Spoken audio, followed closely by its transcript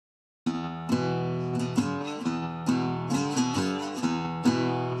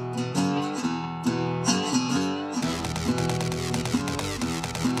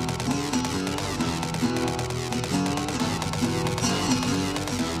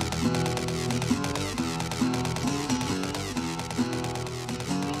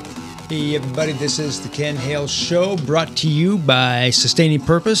Hey everybody, this is the Ken Hale Show, brought to you by Sustaining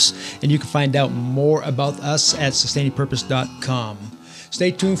Purpose, and you can find out more about us at sustainingpurpose.com.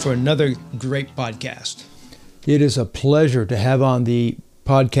 Stay tuned for another great podcast. It is a pleasure to have on the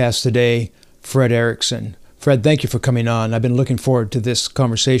podcast today Fred Erickson. Fred, thank you for coming on. I've been looking forward to this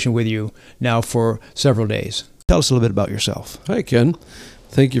conversation with you now for several days. Tell us a little bit about yourself. Hi, Ken.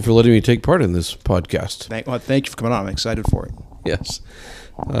 Thank you for letting me take part in this podcast. Thank you for coming on. I'm excited for it. Yes.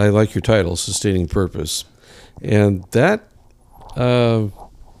 I like your title, Sustaining Purpose. And that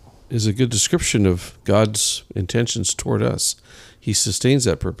is a good description of God's intentions toward us. He sustains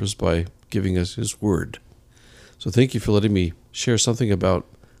that purpose by giving us His Word. So thank you for letting me share something about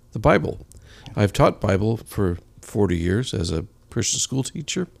the Bible. I've taught Bible for 40 years as a Christian school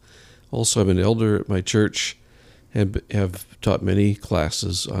teacher. Also, I'm an elder at my church and have taught many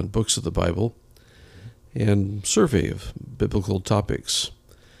classes on books of the Bible and survey of biblical topics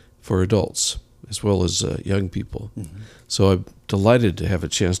for adults as well as young people. Mm-hmm. So I'm delighted to have a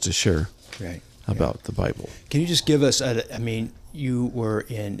chance to share about the Bible. Can you just give us, you were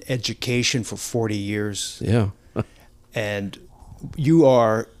in education for 40 years. Yeah. And you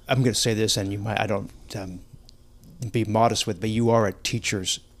are, I'm going to say this, and I don't be modest with, but you are a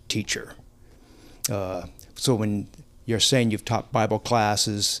teacher's teacher. So when you're saying you've taught Bible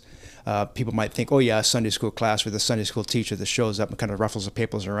classes, people might think, oh yeah, a Sunday school class with a Sunday school teacher that shows up and kind of ruffles the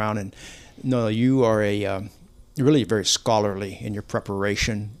papers around. And no, you are you're really very scholarly in your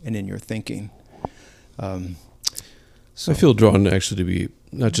preparation and in your thinking. So I feel drawn actually to be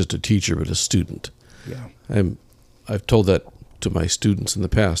not just a teacher, but a student. Yeah. I've told that to my students in the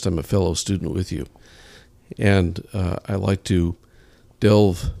past. I'm a fellow student with you. And I like to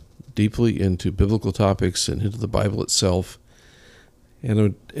delve deeply into biblical topics and into the Bible itself.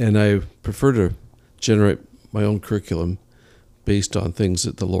 And I prefer to generate my own curriculum based on things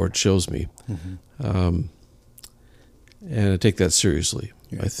that the Lord shows me. Mm-hmm. And I take that seriously.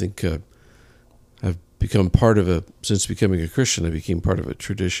 Yeah. I think I've become since becoming a Christian, I became part of a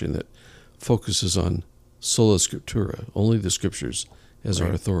tradition that focuses on sola scriptura, only the scriptures as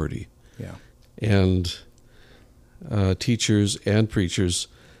our authority. Yeah. And teachers and preachers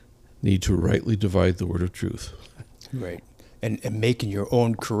need to rightly divide the word of truth. Right. And making your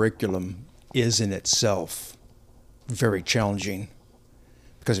own curriculum is in itself very challenging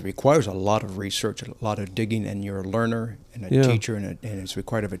because it requires a lot of research, a lot of digging, and you're a learner and a teacher, and it's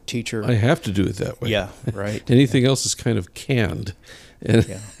required of a teacher. I have to do it that way. Yeah, right. Anything else is kind of canned,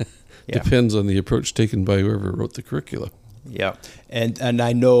 and depends on the approach taken by whoever wrote the curricula. Yeah, and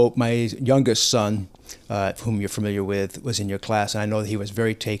I know my youngest son, whom you're familiar with, was in your class, and I know that he was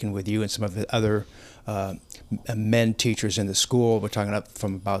very taken with you and some of the other men teachers in the school. We're talking up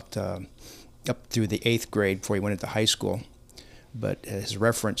from about up through the 8th grade before he went into high school. But his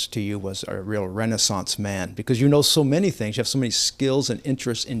reference to you was a real Renaissance man, because you know so many things. You have so many skills and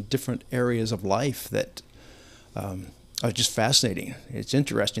interests in different areas of life that are just fascinating. It's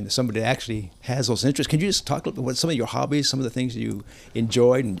interesting that somebody actually has those interests. Can you just talk a little bit about some of your hobbies, some of the things you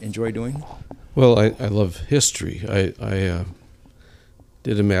enjoyed and enjoy doing? Well, I love history. I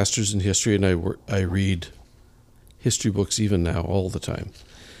did a master's in history, and I read history books even now all the time.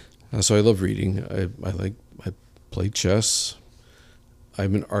 So I love reading. I play chess.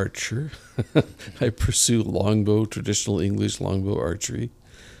 I'm an archer. I pursue longbow, traditional English longbow archery.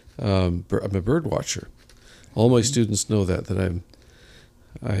 I'm a bird watcher. All my students know that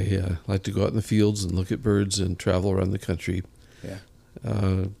I like to go out in the fields and look at birds and travel around the country. Yeah.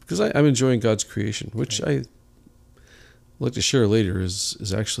 Because I'm enjoying God's creation, which I like to share later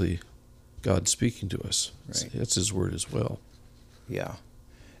is actually God speaking to us. Right. That's His Word as well. Yeah.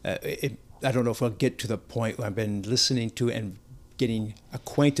 I don't know if I'll get to the point where I've been listening to and getting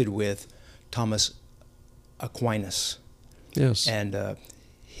acquainted with Thomas Aquinas. Yes. And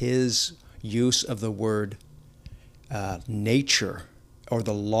his use of the word nature, or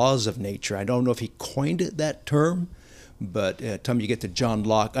the laws of nature. I don't know if he coined that term, but time you get to John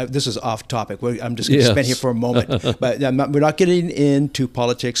Locke, this is off topic. I'm just going to spend here for a moment. But we're not getting into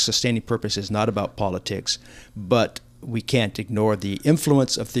politics. Sustaining Purpose is not about politics, but we can't ignore the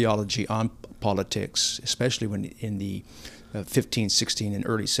influence of theology on politics, especially when in the 15, 16, and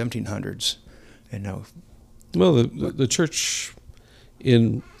early 1700s. And now, well, the church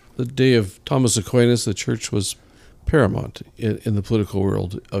in the day of Thomas Aquinas, the church was paramount in the political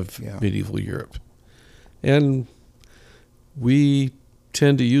world of medieval Europe. And we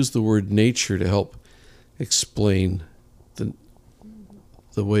tend to use the word nature to help explain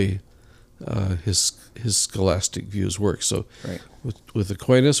the way his scholastic views work. So with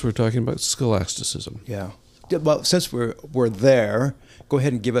Aquinas, we're talking about scholasticism. Yeah. well, since we're there, go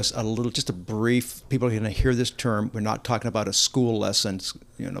ahead and give us just a brief. People are going to hear this term. We're not talking about a school lesson,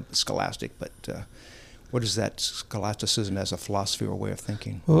 scholastic, but what is that scholasticism as a philosophy or way of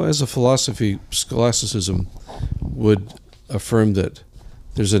thinking? Well, as a philosophy, scholasticism would affirm that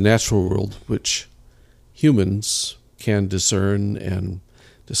there's a natural world which humans can discern and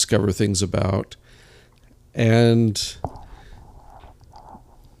discover things about, and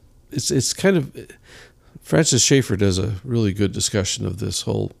it's kind of, Francis Schaeffer does a really good discussion of this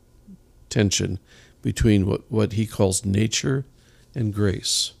whole tension between what he calls nature and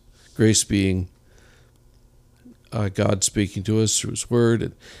grace. Grace being God speaking to us through His Word,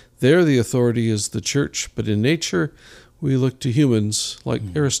 and there the authority is the church. But in nature, we look to humans like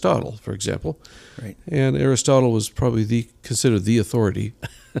Aristotle, for example. Right. And Aristotle was probably considered the authority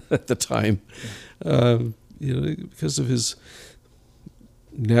at the time, because of his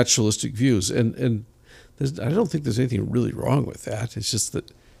naturalistic views. And I don't think there's anything really wrong with that. It's just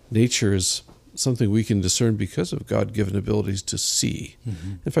that nature is something we can discern because of God-given abilities to see.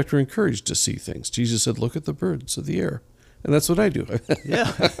 Mm-hmm. In fact, we're encouraged to see things. Jesus said, "Look at the birds of the air." And that's what I do.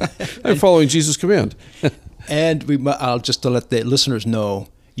 Yeah. I'm following Jesus' command. And just to let the listeners know,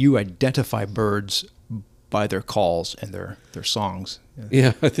 you identify birds by their calls and their songs.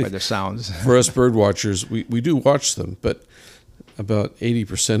 Yeah, I think by their sounds. For us bird watchers, we do watch them, but about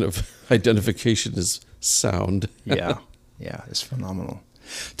 80% of identification is sound. Yeah, it's phenomenal.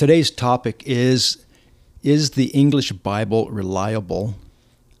 Today's topic is the English Bible reliable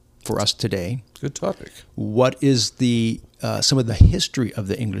for us today? Good topic. What is some of the history of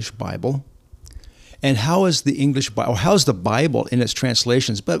the English Bible? And how is the English Bible, or how's the Bible in its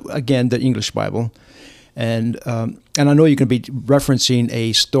translations? But again, the English Bible. And I know you're going to be referencing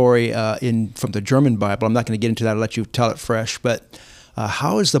a story from the German Bible. I'm not going to get into that. I'll let you tell it fresh. But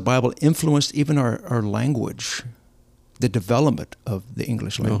how has the Bible influenced even our language, the development of the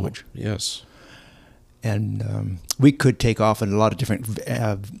English language? Oh, yes. And we could take off in a lot of different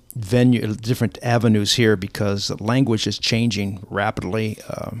different avenues here, because language is changing rapidly,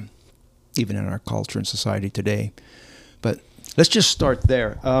 even in our culture and society today. But let's just start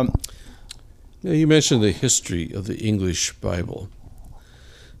there. You mentioned the history of the English Bible.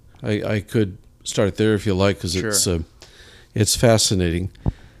 I could start there if you like, because Sure. It's fascinating.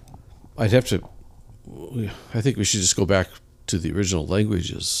 I think we should just go back to the original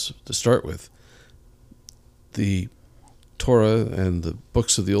languages to start with. The Torah and the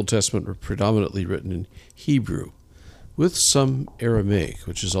books of the Old Testament were predominantly written in Hebrew, with some Aramaic,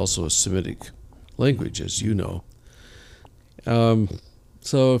 which is also a Semitic language, as you know.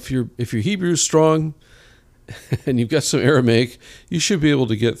 So if your Hebrew is strong and you've got some Aramaic, you should be able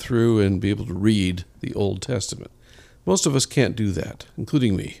to get through and be able to read the Old Testament. Most of us can't do that,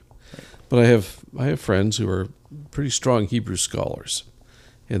 including me. But I have friends who are pretty strong Hebrew scholars,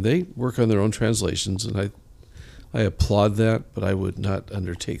 and they work on their own translations, and I applaud that, but I would not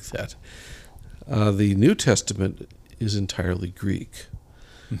undertake that. The New Testament is entirely Greek,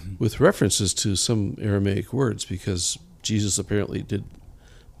 with references to some Aramaic words, because Jesus apparently did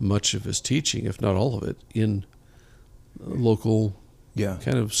much of his teaching, if not all of it, in local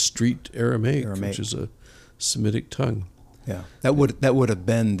kind of street Aramaic, which is a Semitic tongue. Yeah, that would have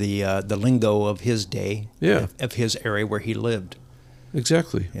been the lingo of his day, of his area where he lived.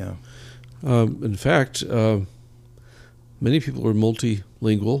 Exactly. Yeah. In fact, many people were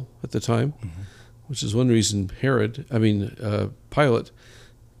multilingual at the time, which is one reason Pilate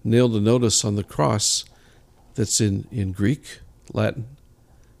nailed a notice on the cross that's in Greek, Latin,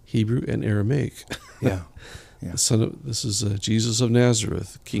 Hebrew, and Aramaic. Yeah. This is Jesus of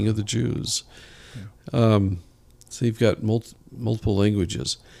Nazareth, King of the Jews. Yeah. So you've got multiple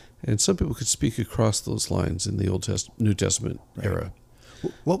languages, and some people could speak across those lines in the New Testament era.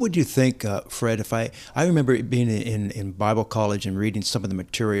 What would you think, Fred, if I remember being in Bible college and reading some of the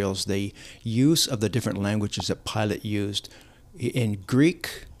materials, the use of the different languages that Pilate used in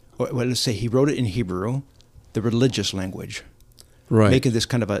Greek, or let's say he wrote it in Hebrew, the religious language, right? Making this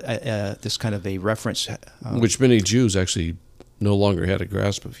kind of a reference, which many Jews actually no longer had a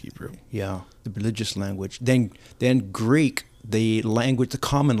grasp of Hebrew. Yeah, the religious language. Then Greek, the language, the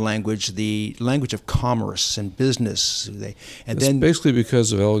common language, the language of commerce and business. It's basically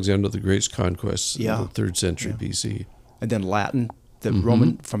because of Alexander the Great's conquests in the 3rd century BC. And then Latin,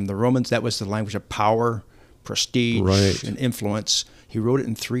 from the Romans, that was the language of power, prestige, and influence. He wrote it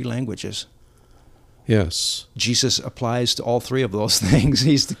in 3 languages. Yes. Jesus applies to all 3 of those things.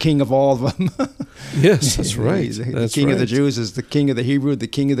 He's the king of all of them. Yes, that's right. The king of the Jews is the king of the Hebrew, the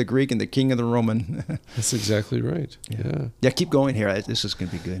king of the Greek, and the king of the Roman. That's exactly right. Yeah. Yeah, keep going here. This is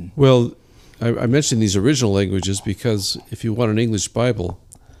going to be good. Well, I mentioned these original languages because if you want an English Bible,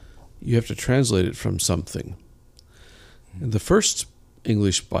 you have to translate it from something. And the first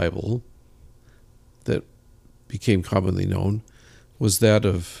English Bible that became commonly known was that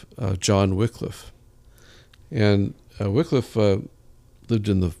of John Wycliffe. And Wycliffe lived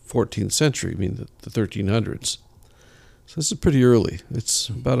in the 14th century, I mean the 1300s. So this is pretty early. It's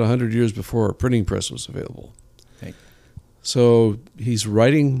about 100 years before a printing press was available. Right. So he's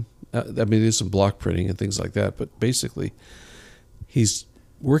writing, there's some block printing and things like that, but basically he's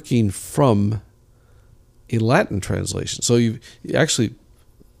working from a Latin translation. So you actually,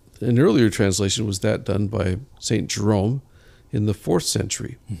 an earlier translation was that done by St. Jerome in the 4th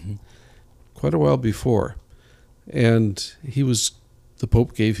century, quite a while before. And the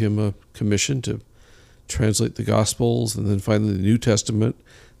Pope gave him a commission to translate the Gospels and then finally the New Testament.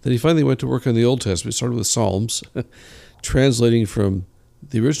 Then he finally went to work on the Old Testament. He started with Psalms, translating from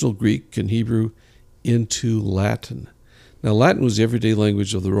the original Greek and Hebrew into Latin. Now, Latin was the everyday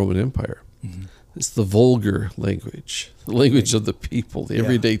language of the Roman Empire. It's the vulgar language, the language of the people, the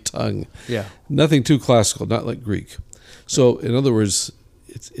everyday tongue. Yeah. Nothing too classical, not like Greek. So, in other words,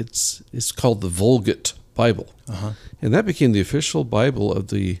 it's called the Vulgate Bible, and that became the official Bible of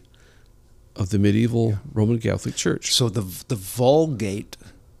the medieval Roman Catholic Church. So the Vulgate,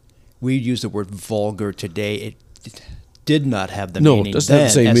 we use the word vulgar today. It did not have the meaning it doesn't have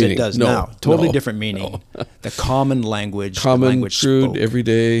the same as meaning. it does now. Totally different meaning. The common language, the language crude, spoke.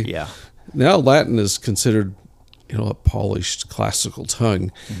 everyday. Yeah. Now Latin is considered, a polished classical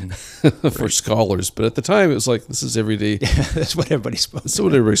tongue for scholars. But at the time, it was like, this is everyday. That's what everybody spoke. That's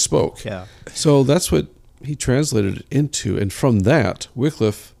what everybody spoke. Yeah. So that's what he translated it into. And from that,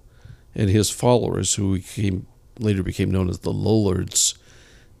 Wycliffe and his followers, who later became known as the Lollards,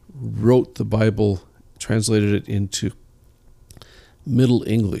 wrote the Bible, translated it into Middle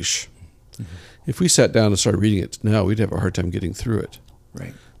English. If we sat down and started reading it now, we'd have a hard time getting through it.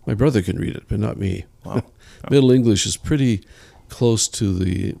 Right. My brother can read it, but not me. Wow. Middle English is pretty close to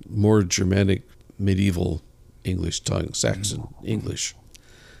the more Germanic medieval English tongue, Saxon English.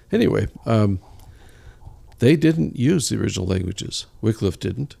 Anyway, they didn't use the original languages. Wycliffe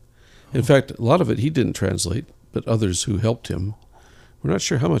didn't. In fact, a lot of it he didn't translate, but others who helped him, we're not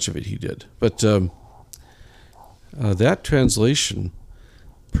sure how much of it he did. But that translation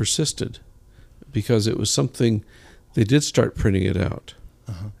persisted because it was something, they did start printing it out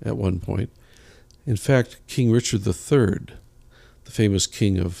at one point. In fact, King Richard III, the famous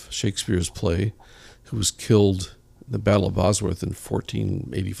king of Shakespeare's play, who was killed in the Battle of Bosworth in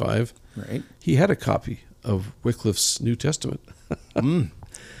 1485, he had a copy of Wycliffe's New Testament.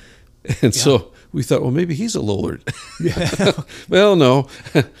 And so we thought, well, maybe he's a Lollard. Well, no,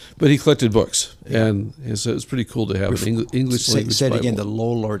 but he collected books, and so it was pretty cool to have an English language Say it Bible. again, the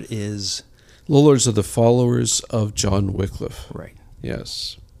Lollard is? Lollards are the followers of John Wycliffe. Right.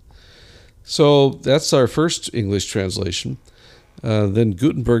 Yes. So that's our first English translation. Then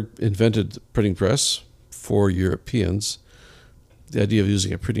Gutenberg invented the printing press for Europeans. The idea of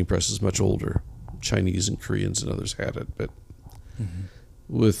using a printing press is much older. Chinese and Koreans and others had it, but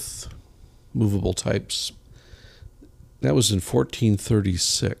with movable types. That was in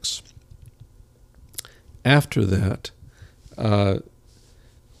 1436. After that,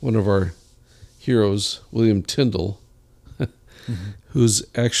 one of our heroes, William Tyndale, who's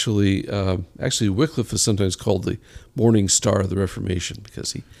actually Wycliffe is sometimes called the morning star of the Reformation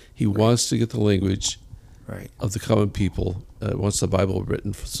because he wants to get the language of the common people, wants the Bible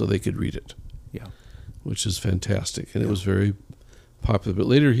written so they could read it, which is fantastic. And it was very popular. But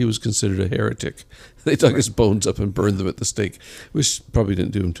later he was considered a heretic. They dug his bones up and burned them at the stake, which probably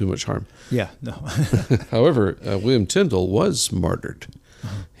didn't do him too much harm. Yeah, no. However, William Tyndale was martyred.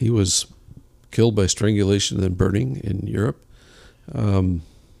 He was killed by strangulation and then burning in Europe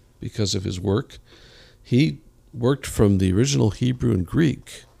because of his work. He worked from the original Hebrew and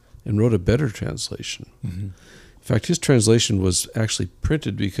Greek and wrote a better translation. In fact, his translation was actually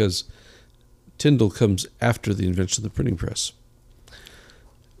printed because Tyndale comes after the invention of the printing press.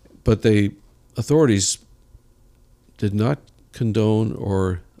 But the authorities did not condone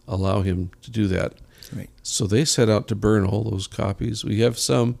or allow him to do that. So they set out to burn all those copies. We have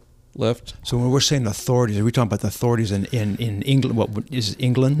some left. So when we're saying authorities, are we talking about the authorities in England? What is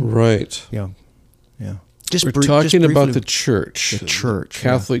England? Right. Yeah. We're talking about the church. The church.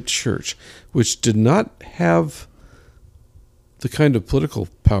 Catholic Church, which did not have the kind of political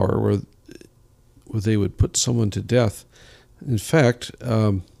power where they would put someone to death. In fact,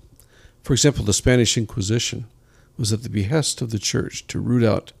 for example, the Spanish Inquisition was at the behest of the church to root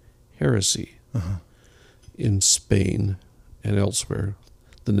out heresy in Spain and elsewhere,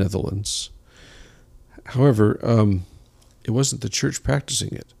 the Netherlands. However, it wasn't the church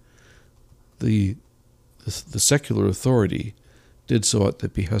practicing it. The secular authority did so at the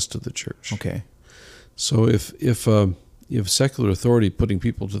behest of the church. Okay. So if you have secular authority putting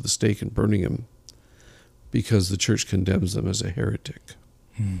people to the stake and burning them because the church condemns them as a heretic,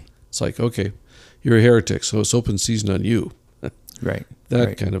 it's like, okay, you're a heretic, so it's open season on you. Right. That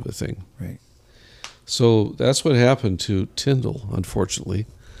right. kind of a thing. Right. So that's what happened to Tyndall, unfortunately.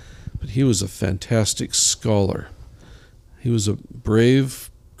 But he was a fantastic scholar. He was a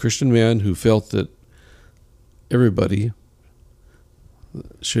brave Christian man who felt that everybody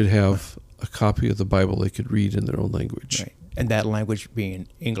should have a copy of the Bible they could read in their own language. Right. And that language being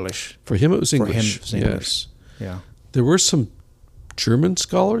English. For him, it was English. For him, it was English. Yes. Yeah. There were some German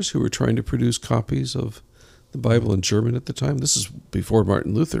scholars who were trying to produce copies of the Bible in German at the time. This is before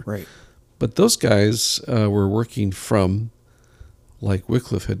Martin Luther. Right. But those guys were working from, like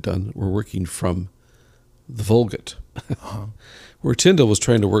Wycliffe had done, were working from the Vulgate, where Tyndall was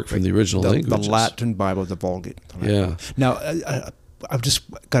trying to work from the original languages. The Latin Bible, the Vulgate. Yeah. Now, I've just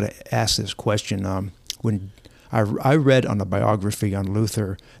got to ask this question. When I read on the biography on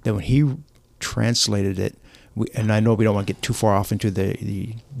Luther that when he translated it, and I know we don't want to get too far off into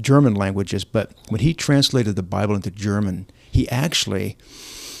the German languages, but when he translated the Bible into German, he actually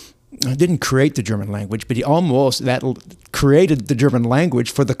didn't create the German language, but he almost created the German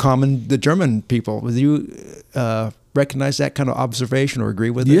language for the German people. Would you recognize that kind of observation or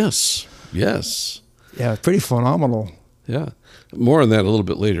agree with it? Yes. Yes. Yeah, pretty phenomenal. Yeah. More on that a little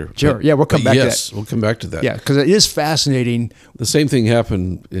bit later. Sure. But, yeah, we'll come back to that. Yes, we'll come back to that. Yeah, because it is fascinating. The same thing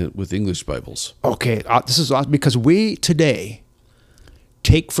happened with English Bibles. Okay, this is awesome because we today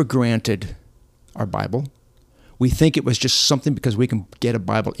take for granted our Bible. We think it was just something because we can get a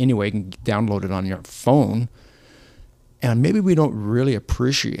Bible anyway, you can download it on your phone. And maybe we don't really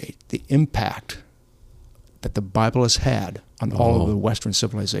appreciate the impact that the Bible has had on all of the Western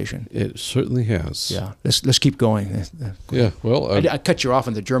civilization. It certainly has. Yeah, let's keep going. Yeah, well, I cut you off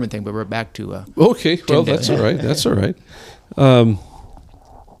on the German thing, but we're back to. Okay, well, that's all right. That's all right.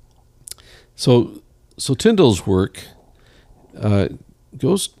 So Tyndall's work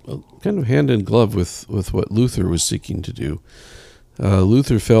goes kind of hand in glove with what Luther was seeking to do.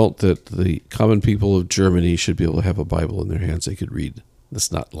 Luther felt that the common people of Germany should be able to have a Bible in their hands they could read.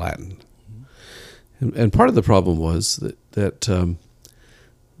 That's not Latin. And part of the problem was that the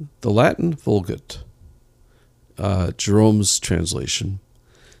Latin Vulgate, Jerome's translation,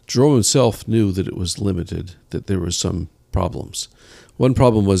 Jerome himself knew that it was limited, that there were some problems. One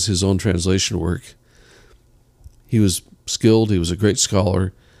problem was his own translation work. He was skilled, he was a great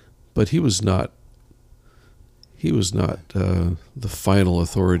scholar, but he was not the final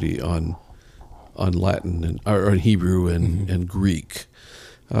authority on Latin or Hebrew and Greek.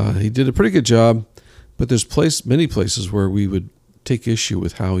 He did a pretty good job, but there's many places where we would take issue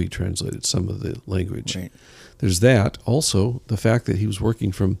with how he translated some of the language. Right. There's that. Also, the fact that he was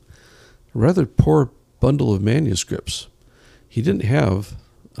working from a rather poor bundle of manuscripts. He didn't have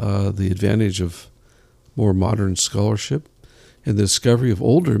the advantage of more modern scholarship and the discovery of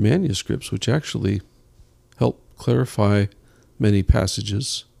older manuscripts, which actually help clarify many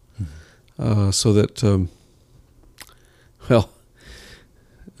passages, so that,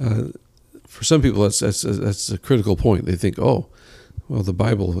 for some people that's a critical point. They think, the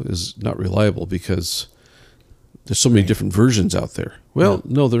Bible is not reliable because there's so many different versions out there. Well,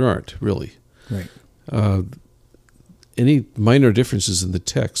 no, there aren't really. Right. Any minor differences in the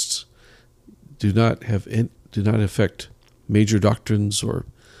texts do not affect major doctrines or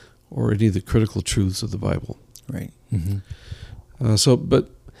any of the critical truths of the Bible. Right. Mm-hmm. But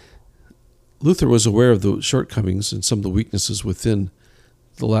Luther was aware of the shortcomings and some of the weaknesses within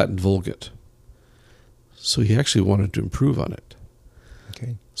the Latin Vulgate. So he actually wanted to improve on it.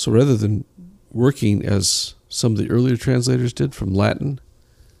 Okay. So rather than working as some of the earlier translators did from Latin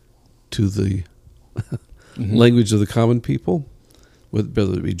to the language of the common people, whether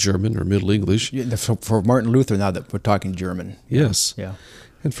it be German or Middle English. Yeah, for Martin Luther, now that we're talking German. Yes. Yeah.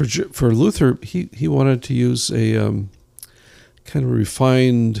 And for Luther, he wanted to use a kind of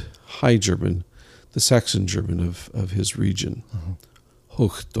refined High German, the Saxon German of his region,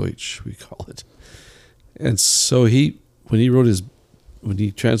 Hochdeutsch we call it. And so when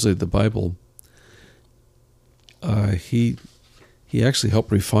he translated the Bible, he actually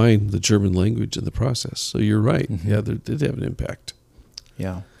helped refine the German language in the process. So you're right. Yeah, there did have an impact.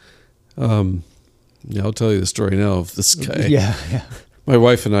 Yeah. I'll tell you the story now of this guy. Yeah. My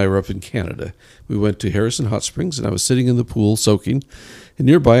wife and I were up in Canada. We went to Harrison Hot Springs, and I was sitting in the pool soaking. And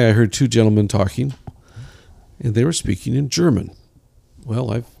nearby, I heard two gentlemen talking, and they were speaking in German.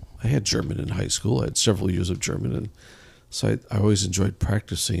 Well, I had German in high school. I had several years of German, and so I always enjoyed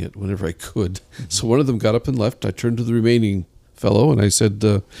practicing it whenever I could. Mm-hmm. So one of them got up and left. I turned to the remaining fellow, and I said,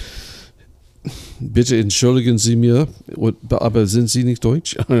 Bitte entschuldigen Sie mir, aber sind Sie nicht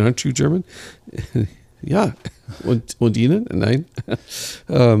Deutsch? Aren't you German? Ja. Und Ihnen? Nein.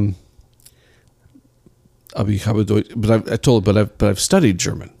 Aber ich habe Deutsch. I told him, but I've studied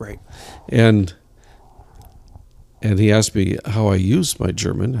German. Right. And he asked me how I used my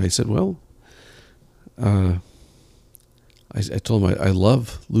German. I said, well, I told him I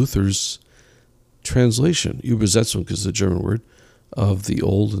love Luther's translation, Übersetzung is the German word, of the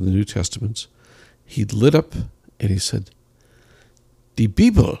Old and the New Testaments. He lit up and he said, Die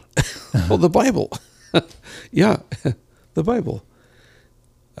Bibel. Oh, the Bible. Yeah, the Bible.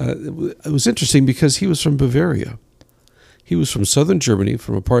 It was interesting because he was from Bavaria. He was from southern Germany,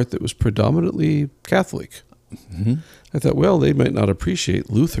 from a part that was predominantly Catholic. Mm-hmm. I thought, well, they might not appreciate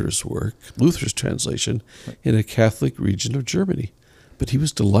Luther's work, Luther's translation, in a Catholic region of Germany. But he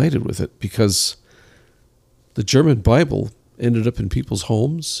was delighted with it because the German Bible ended up in people's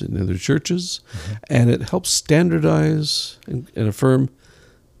homes and in their churches, mm-hmm. and it helps standardize and affirm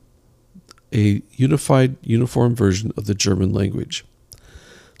a uniform version of the German language.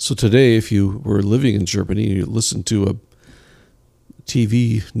 So today, if you were living in Germany and you listened to a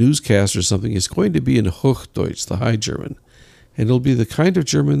TV newscast or something, it's going to be in Hochdeutsch, the High German. And it'll be the kind of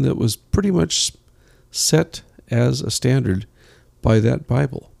German that was pretty much set as a standard by that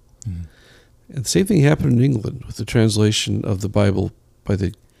Bible. Mm. And the same thing happened in England with the translation of the Bible by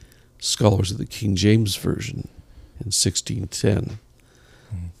the scholars of the King James Version in 1610.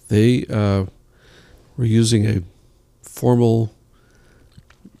 Mm. They were using a formal,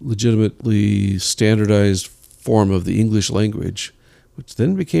 legitimately standardized form of the English language, which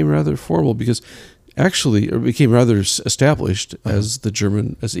then became rather formal because actually it became rather established as the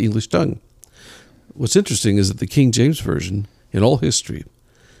German, as the English tongue. What's interesting is that the King James Version, in all history,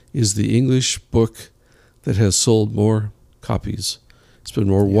 is the English book that has sold more copies. It's been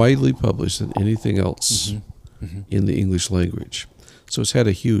more widely published than anything else mm-hmm. Mm-hmm. in the English language. So it's had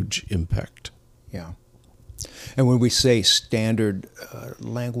a huge impact. Yeah. And when we say standard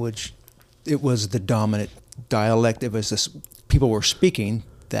language, it was the dominant dialect. It was this, people were speaking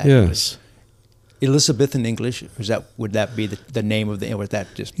that. Yes. Elizabethan English, would that be the name of the, or was that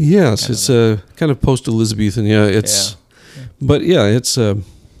just? Yes, it's a kind of post-Elizabethan. Yeah, it's, yeah. But yeah, it's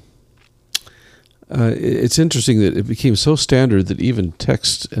interesting that it became so standard that even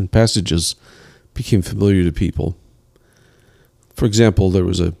text and passages became familiar to people. For example, there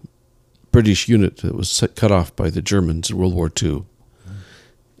was a British unit that was cut off by the Germans in World War II. Mm-hmm.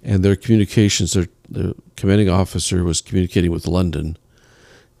 And their communications, the commanding officer was communicating with London,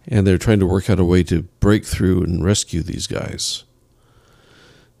 and they're trying to work out a way to break through and rescue these guys.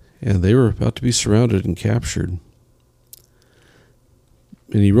 And they were about to be surrounded and captured.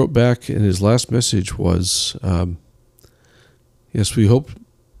 And he wrote back, and his last message was, yes, we hope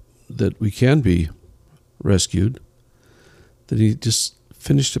that we can be rescued. Then he just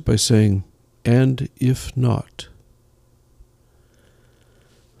finished it by saying, and if not.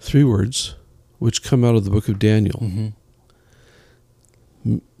 3 words which come out of the book of Daniel. Mm-hmm.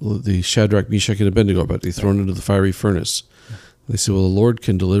 The Shadrach, Meshach, and Abednego about to be thrown into the fiery furnace. Yeah. They say, well, the Lord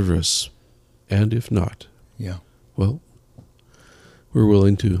can deliver us. And if not, yeah, well, we're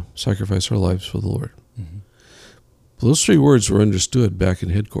willing to sacrifice our lives for the Lord. Mm-hmm. Those 3 words were understood back in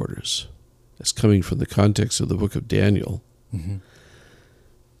headquarters as coming from the context of the book of Daniel. Mm-hmm.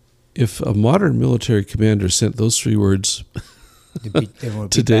 If a modern military commander sent those 3 words they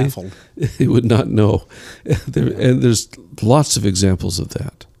would today, be baffled. They would not know. And there's lots of examples of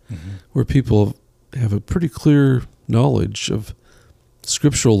that, mm-hmm. where people have a pretty clear knowledge of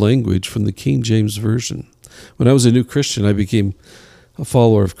scriptural language from the King James Version. When I was a new Christian, I became a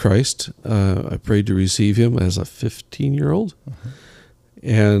follower of Christ. I prayed to receive him as a 15-year-old. Mm-hmm.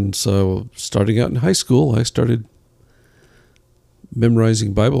 And so starting out in high school, I started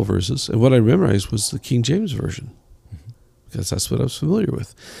memorizing Bible verses. And what I memorized was the King James Version, because that's what I was familiar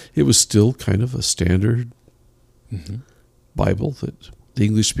with. It was still kind of a standard mm-hmm. Bible that the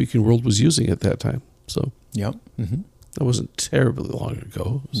English-speaking world was using at that time. So yep. Mm-hmm. That wasn't terribly long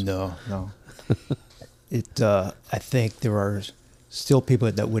ago. No. I think there are still people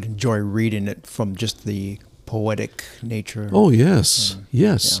that would enjoy reading it from just the poetic nature. Oh, yes.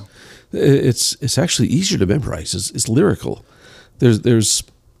 Yes. Yeah. It's actually easier to memorize. It's lyrical. There's,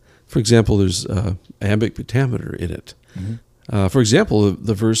 for example, there's iambic pentameter in it. Mm-hmm. For example,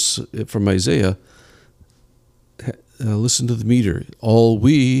 the verse from Isaiah, listen to the meter. All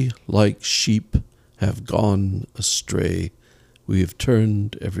we like sheep have gone astray. We have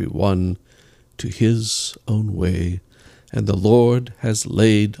turned every one to his own way, and the Lord has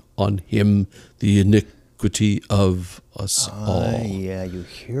laid on him the iniquity of us all. Yeah, you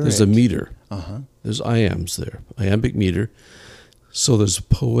hear There's it. a meter. Uh-huh. There's iambs there, iambic meter. So there's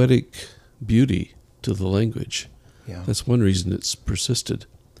poetic beauty to the language. Yeah. That's one reason it's persisted.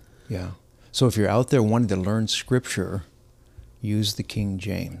 Yeah. So if you're out there wanting to learn Scripture, use the King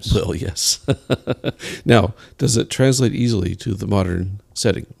James. Well, yes. Now, does it translate easily to the modern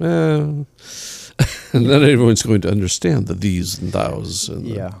setting? Well, not everyone's going to understand the these and thous. And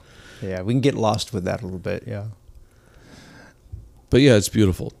Yeah. Yeah, we can get lost with that a little bit, yeah. But yeah, it's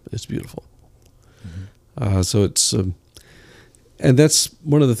beautiful. It's beautiful. Mm-hmm. So it's, and that's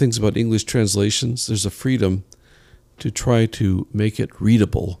one of the things about English translations. There's a freedom to try to make it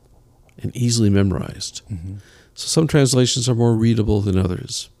readable and easily memorized. Mm-hmm. So some translations are more readable than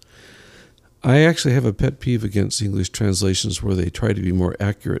others. I actually have a pet peeve against English translations where they try to be more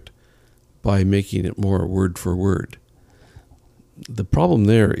accurate by making it more word for word. The problem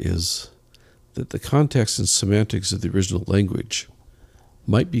there is that the context and semantics of the original language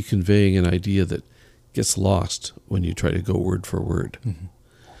might be conveying an idea that gets lost when you try to go word for word.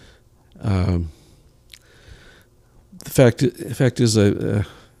 Mm-hmm. The fact is,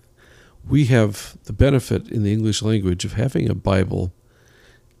 we have the benefit in the English language of having a Bible.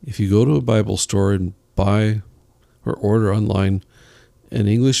 If you go to a Bible store and buy or order online an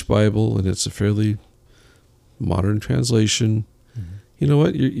English Bible, and it's a fairly modern translation, Mm-hmm. you know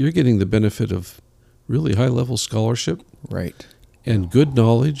what? You're getting the benefit of really high-level scholarship Right. and good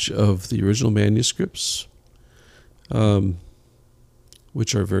knowledge of the original manuscripts,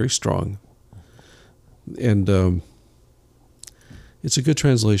 which are very strong. And it's a good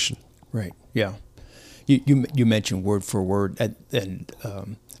translation. Right. Yeah. You mentioned word for word, and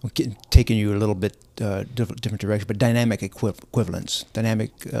taking you a little bit different direction, but dynamic equivalence,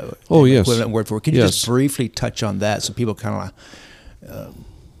 dynamic yes. equivalent word for word. Can you Yes. just briefly touch on that so people kind of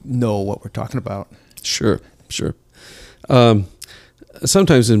know what we're talking about? Sure.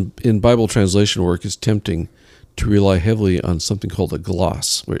 Sometimes in Bible translation work, it's tempting to rely heavily on something called a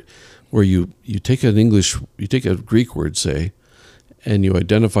gloss, where you take a Greek word, say, and you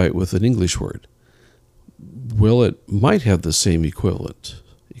identify it with an English word. Well, it might have the same equivalence.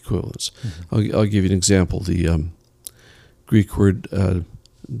 Mm-hmm. I'll give you an example. The Greek word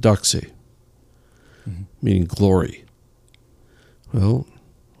doxe, Mm-hmm. meaning glory. Well,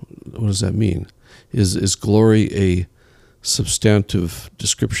 what does that mean? Is glory a substantive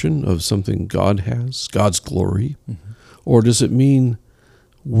description of something God has, God's glory? Mm-hmm. Or does it mean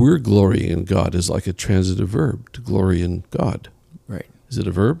we're glorying in God as like a transitive verb, to glory in God? Right. Is it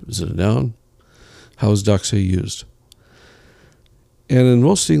a verb? Is it a noun? How is doxe used? And in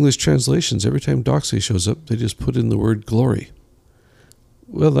most English translations, every time doxe shows up, they just put in the word glory.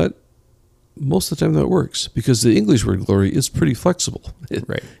 Well, most of the time that works, because the English word glory is pretty flexible.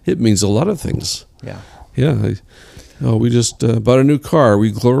 Right. It means a lot of things. Yeah. Yeah. We just bought a new car.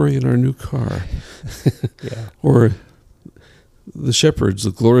 We glory in our new car. Yeah. Or the shepherds,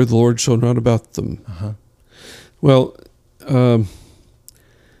 the glory of the Lord shone round about them. Uh-huh. Well,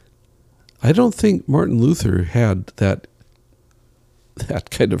 I don't think Martin Luther had that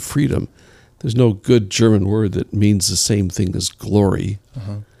kind of freedom. There's no good German word that means the same thing as glory.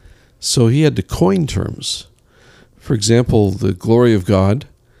 Uh-huh. So he had to coin terms. For example, the glory of God,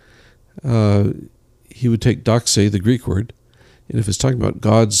 he would take doxe, the Greek word, and if it's talking about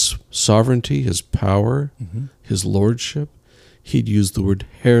God's sovereignty, his power, Mm-hmm. his lordship, he'd use the word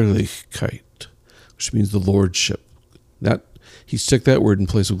Herrlichkeit, which means the lordship. He'd stick that word in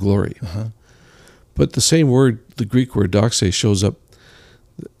place of glory. Uh-huh. But the same word, the Greek word doxe, shows up.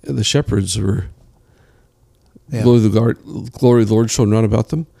 The shepherds were glory of the Lord shone round about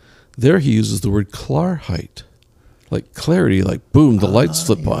them. There he uses the word Klarheit, like clarity, like boom, the lights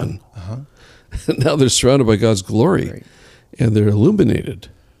flip on. Uh-huh. Now they're surrounded by God's glory, Right. and they're illuminated.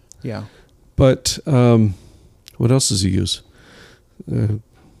 Yeah. But what else does he use?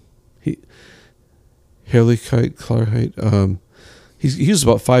 Herrlichkeit, Klarheit. He uses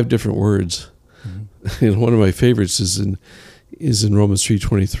about 5 different words. Mm-hmm. And one of my favorites is in Romans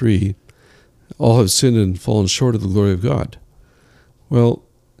 3:23. All have sinned and fallen short of the glory of God. Well,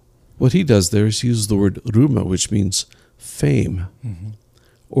 what he does there is he uses the word Ruma, which means fame, Mm-hmm.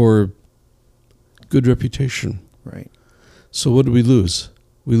 or good reputation. Right. So what do we lose?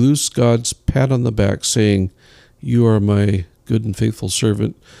 We lose God's pat on the back saying, "You are my good and faithful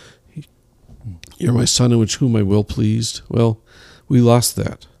servant. You're my son in which whom I'm well pleased." Well, we lost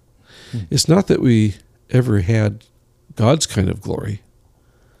that. It's not that we ever had God's kind of glory.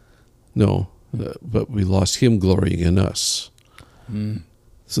 No, but we lost him glorying in us.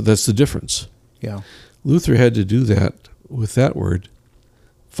 So that's the difference. Yeah. Luther had to do that with that word.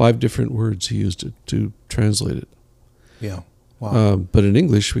 5 different words he used to translate it. Yeah. Wow. But in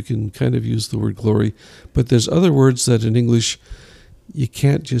English, we can kind of use the word glory. But there's other words that in English, you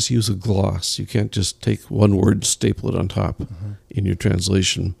can't just use a gloss. You can't just take one word and staple it on top in your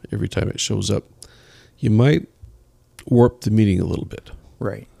translation every time it shows up. You might warp the meaning a little bit.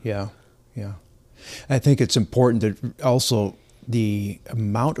 Right. Yeah. Yeah. I think it's important that also the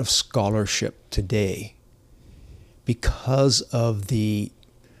amount of scholarship today, because of they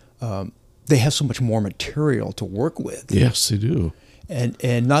have so much more material to work with. Yes, they do.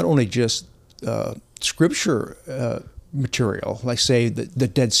 And not only just scripture material, like say the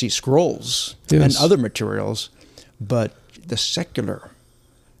Dead Sea Scrolls and other materials, but the secular.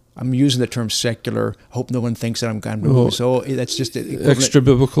 I'm using the term secular. I hope no one thinks that I'm kind of so that's just extra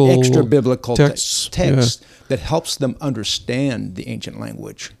biblical text that helps them understand the ancient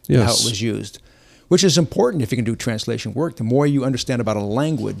language and how it was used, which is important if you can do translation work. The more you understand about a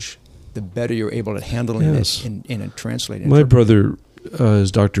language, the better you're able to handle it and translate it. My brother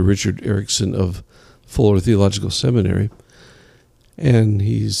is Dr. Richard Erickson of Fuller Theological Seminary, and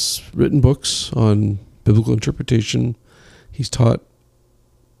he's written books on biblical interpretation. He's taught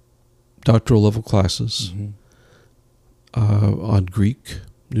doctoral level classes on Greek,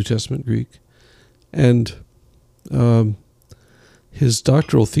 New Testament Greek, and his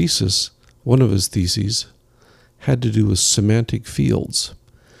doctoral thesis, one of his theses, had to do with semantic fields.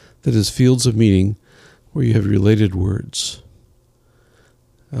 That is, fields of meaning where you have related words.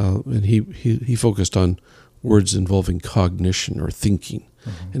 And he focused on words involving cognition or thinking,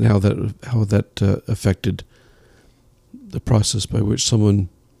 and how that affected the process by which someone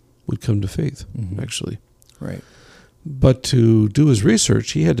would come to faith, actually. Right. But to do his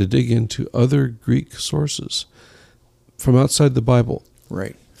research, he had to dig into other Greek sources from outside the Bible.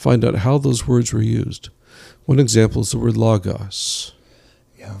 Right. Find out how those words were used. One example is the word logos.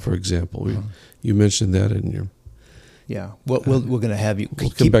 Yeah. For example, you mentioned that in your... Yeah. Well, we're going to have you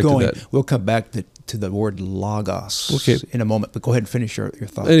we'll keep come back going. to that. We'll come back to the word logos in a moment, but go ahead and finish your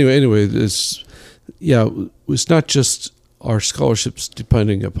thought. Anyway, it's not just our scholarships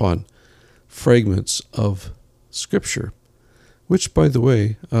depending upon fragments of Scripture, which, by the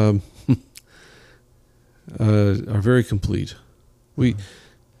way, are very complete.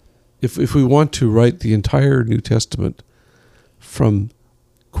 If we want to write the entire New Testament from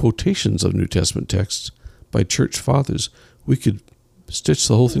quotations of New Testament texts by church fathers, we could stitch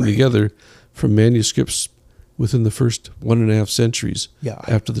the whole thing together from manuscripts within the first 1.5 centuries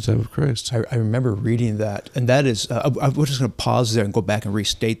after the time of Christ. I remember reading that, and that is, we're just going to pause there and go back and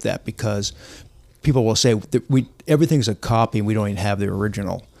restate that, because people will say that everything's a copy and we don't even have the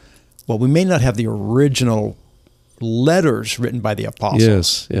original. Well, we may not have the original letters written by the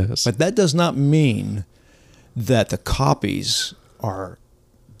apostles. Yes. But that does not mean that the copies are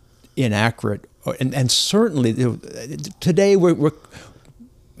inaccurate. And certainly, today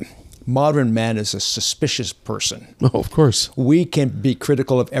modern man is a suspicious person. Oh, of course. We can be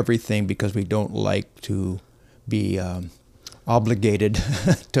critical of everything because we don't like to be obligated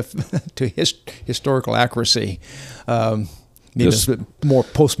to historical accuracy. Maybe it's a bit more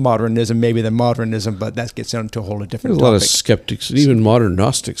postmodernism maybe than modernism, but that gets into a whole different topic. There's a lot of skeptics, and even modern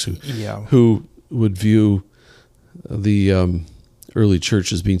Gnostics who would view the early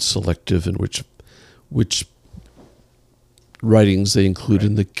church as being selective in which writings they include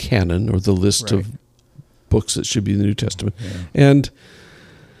in the canon or the list of books that should be in the New Testament. Yeah. And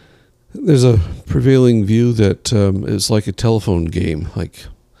there's a prevailing view that it's like a telephone game, like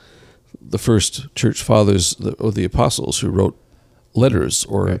the first church fathers or the apostles who wrote letters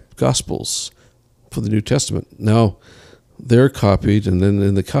or gospels for the New Testament. Now they're copied, and then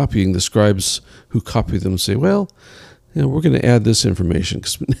in the copying, the scribes who copy them say, well, we're going to add this information.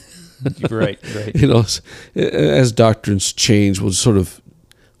 'Cause right. As doctrines change, we'll sort of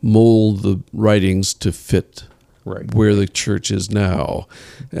mold the writings to fit where the church is now.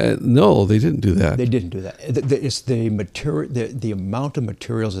 No, they didn't do that. They didn't do that. It's the material, the amount of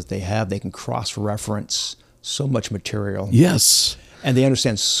materials that they have. They can cross-reference so much material. Yes. And they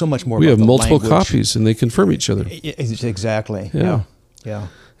understand so much more. We about have the multiple language. copies, and they confirm each other. Exactly. Yeah.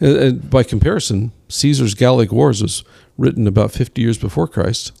 And by comparison, Caesar's Gallic Wars was written about 50 years before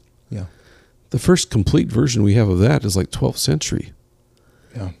Christ. Yeah. The first complete version we have of that is like 12th century.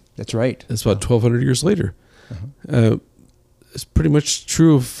 Yeah, that's right. It's about 1,200 years later. It's pretty much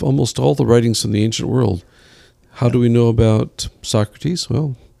true of almost all the writings from the ancient world. How do we know about Socrates?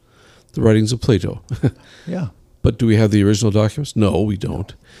 Well, the writings of Plato. Yeah. But do we have the original documents? No, we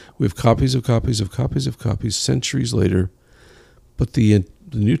don't. We have copies of copies of copies of copies centuries later. But the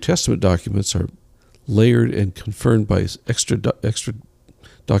New Testament documents are layered and confirmed by extra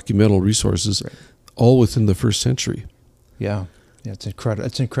documental resources, Right. all within the first century. Yeah. Yeah, it's incredible.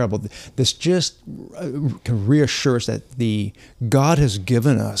 It's incredible. This just can reassure us that God has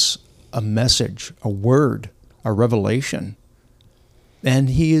given us a message, a word, a revelation, and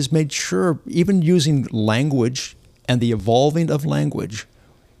He has made sure, even using language and the evolving of language,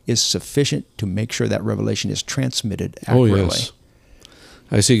 is sufficient to make sure that revelation is transmitted accurately. Oh, yes.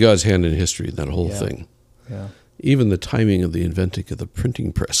 I see God's hand in history in that whole thing. Yeah. Even the timing of the inventing of the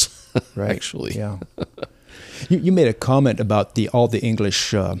printing press, Right. actually. Yeah. You made a comment about all the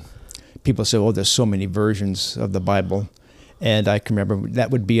English people say, "Oh, there's so many versions of the Bible," and I can remember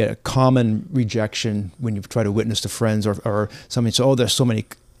that would be a common rejection when you try to witness to friends or somebody say, "Oh, there's so many."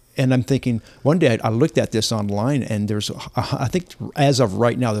 And I'm thinking, one day I looked at this online, and I think as of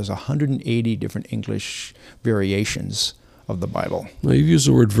right now, there's 180 different English variations of the Bible. Now, you've used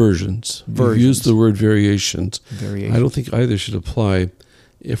the word versions. You've used the word variations. I don't think either should apply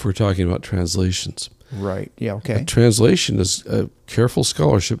if we're talking about translations. Right. Yeah. Okay. A translation is a careful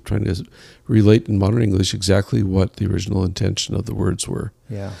scholarship trying to relate in modern English exactly what the original intention of the words were.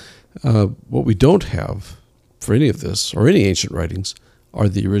 Yeah. What we don't have for any of this, or any ancient writings, are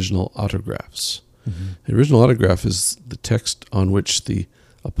the original autographs. Mm-hmm. The original autograph is the text on which the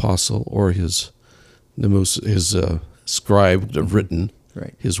apostle or his scribe have written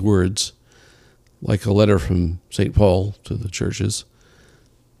his words, like a letter from St. Paul to the churches.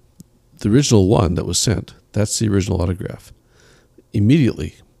 The original one that was sent, that's the original autograph.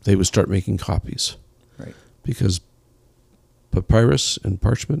 Immediately, they would start making copies. Right. Because papyrus and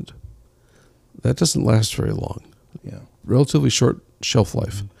parchment, that doesn't last very long. Yeah. Relatively short shelf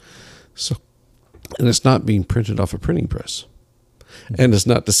life. So, and it's not being printed off a printing press. And it's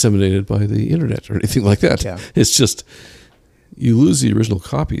not disseminated by the internet or anything like that. Yeah. It's just, you lose the original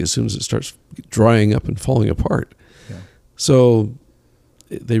copy as soon as it starts drying up and falling apart. Yeah. So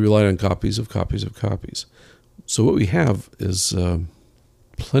they relied on copies of copies of copies. So what we have is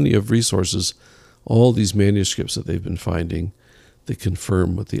plenty of resources, all these manuscripts that they've been finding that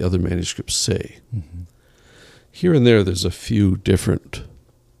confirm what the other manuscripts say. Mm-hmm. Here and there's a few different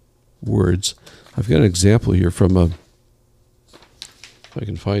words. I've got an example here from if I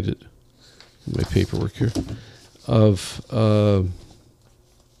can find it in my paperwork here, of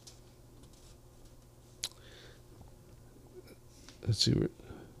let's see where.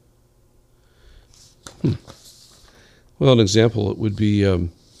 Well, an example would be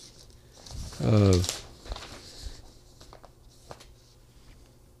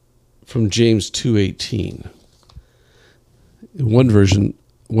from James 2:18. In one version,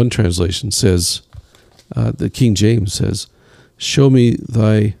 one translation says, the King James says, "Show me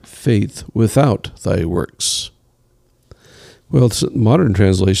thy faith without thy works." Well, modern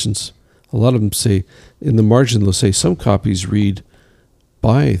translations, a lot of them say, in the margin, they'll say, some copies read,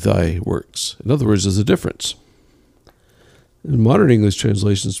 "by thy works." In other words, there's a difference. In modern English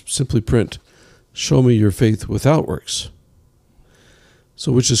translations simply print, "Show me your faith without works."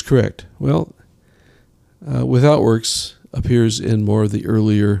 So which is correct? Well, without works appears in more of the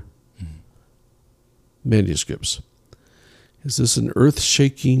earlier manuscripts. Is this an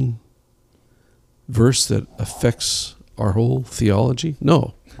earth-shaking verse that affects our whole theology?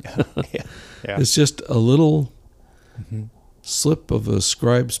 No. Yeah. It's just a little slip of a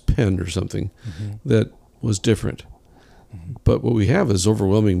scribe's pen or something that was different. But what we have is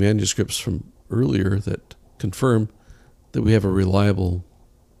overwhelming manuscripts from earlier that confirm that we have a reliable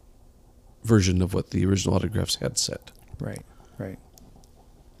version of what the original autographs had said. Right.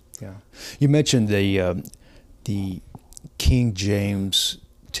 Yeah. You mentioned the King James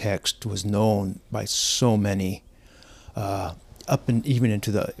text was known by so many, up and even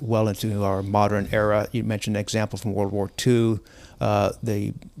into our modern era. You mentioned an example from World War II,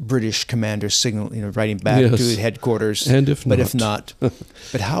 the British commander writing back to headquarters. And if not,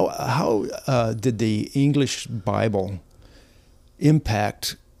 but how did the English Bible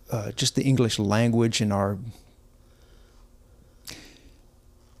impact just the English language and our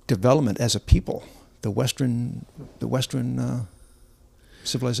development as a people, the Western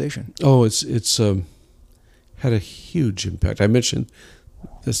civilization? Oh, it's had a huge impact. I mentioned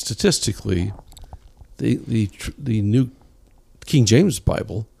that statistically, the New King James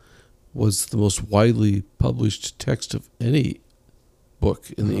Bible was the most widely published text of any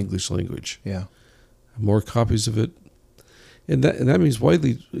book in the English language. Yeah, more copies of it, and that means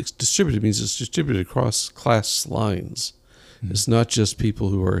widely distributed. Means it's distributed across class lines. Mm-hmm. It's not just people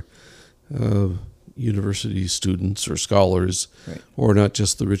who are university students or scholars, or not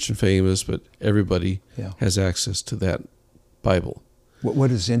just the rich and famous, but everybody has access to that Bible.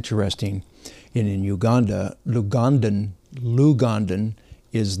 What is interesting, in Uganda, Lugandan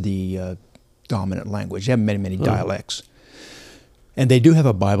is the dominant language. They have many dialects. And they do have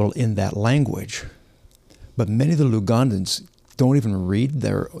a Bible in that language. But many of the Lugandans don't even read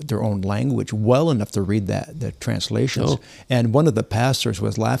their own language well enough to read the translations. Oh. And one of the pastors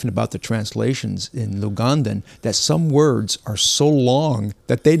was laughing about the translations in Lugandan, that some words are so long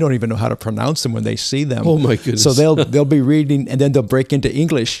that they don't even know how to pronounce them when they see them. Oh my goodness. So they'll be reading, and then they'll break into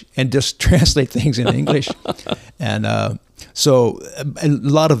English and just translate things in English. And so a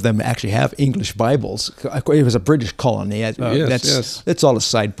lot of them actually have English Bibles. It was a British colony. That's all a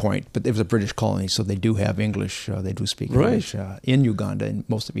side point, but it was a British colony, so they do have English. They do speak English in Uganda and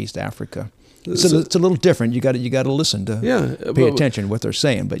most of East Africa. So it's a little different. You got to listen to pay attention to what they're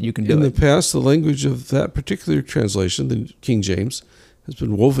saying, but you can do it. In the past, the language of that particular translation, the King James, has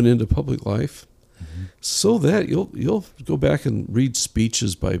been woven into public life, so that you'll go back and read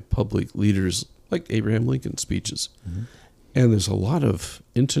speeches by public leaders like Abraham Lincoln's speeches. And there's a lot of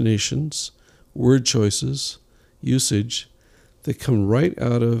intonations, word choices, usage that come right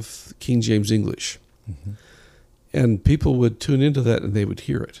out of King James English. And people would tune into that and they would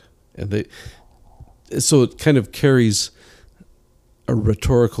hear it. And so it kind of carries a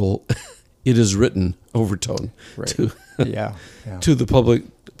rhetorical, it is written overtone to the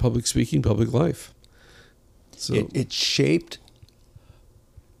public speaking, public life. So it shaped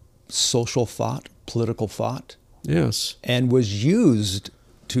social thought, political thought. Yes. And was used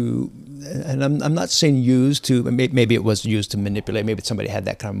to, and I'm not saying used to, maybe it was used to manipulate, maybe somebody had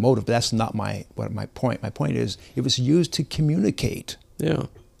that kind of motive, but that's not my point. My point is it was used to communicate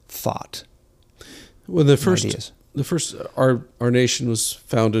thought. Well, our nation was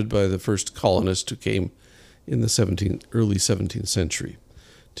founded by the first colonists who came in the early 17th century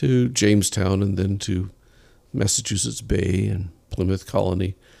to Jamestown and then to Massachusetts Bay and Plymouth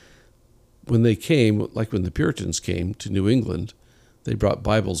Colony. When they came, like when the Puritans came to New England, they brought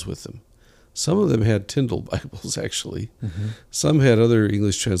Bibles with them. Some of them had Tyndale Bibles, actually. Some had other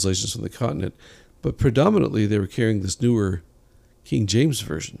English translations from the continent, but predominantly they were carrying this newer King James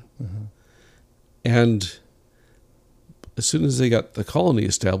Version. And as soon as they got the colony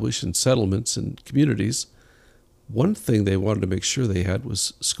established and settlements and communities, one thing they wanted to make sure they had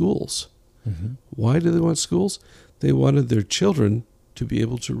was schools. Why do they want schools? They wanted their children to be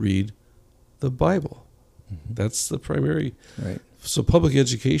able to read the Bible. That's the primary. Right. So public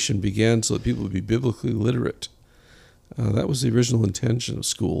education began so that people would be biblically literate. That was the original intention of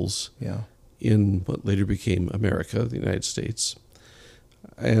schools in what later became America, the United States.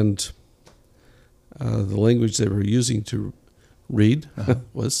 And the language they were using to read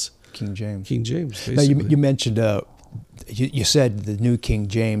was King James. King James, basically. Now you mentioned, you said the New King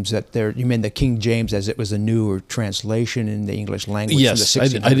James, you mean the King James as it was a newer translation in the English language? Yes, in the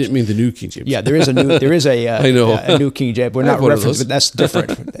 1600s. I didn't mean the New King James. Yeah, there is a I know. a New King James. We're not referencing, but that's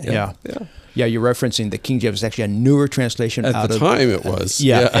different. Yeah, you're referencing the King James. It's actually a newer translation. At the time, it was.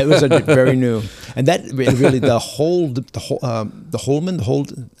 It was very new, and that really the Holman,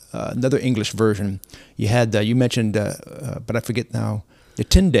 another English version. You had you mentioned, but I forget now, the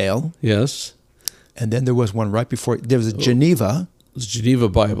Tyndale. Yes. And then there was one right before. There was a Geneva. The Geneva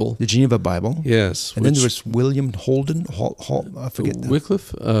Bible. The Geneva Bible. Yes. And then there was William Holden. I forget.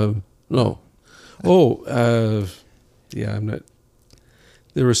 Wycliffe? No. I'm not.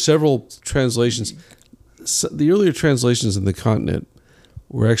 There were several translations. The earlier translations in the continent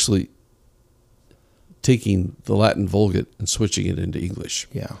were actually taking the Latin Vulgate and switching it into English.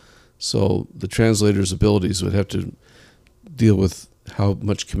 Yeah. So the translator's abilities would have to deal with how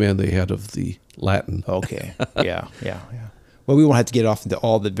much command they had of the Latin. Okay. Yeah. Well, we won't have to get off into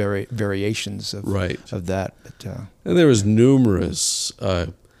all the variations of that. But, and there was numerous.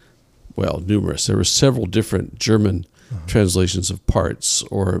 There were several different German translations of parts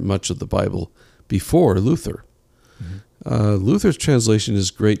or much of the Bible before Luther. Luther's translation is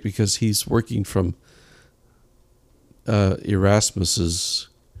great because he's working from Erasmus's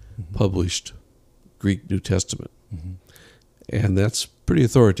published Greek New Testament. And that's pretty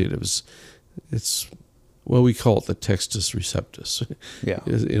authoritative. We call it the Textus Receptus. Yeah.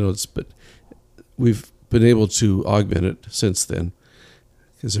 But we've been able to augment it since then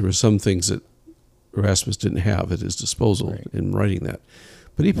because there were some things that Erasmus didn't have at his disposal in writing that.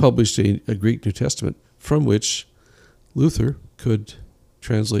 But he published a Greek New Testament from which Luther could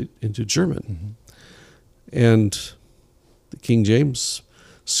translate into German. And the King James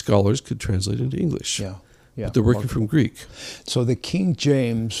scholars could translate into English. Yeah. But they're working from Greek. So the King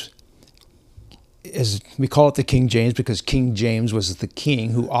James as we call it the King James, because King James was the king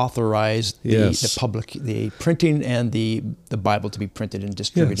who authorized the printing and the Bible to be printed and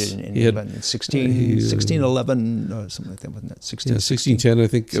distributed in England in 1611 or something like that, wasn't it? 1610, I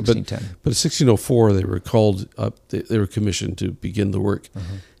think. 1610. But in 1604, they were called up. They were commissioned to begin the work,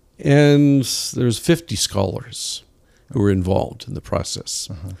 and there's 50 scholars who were involved in the process.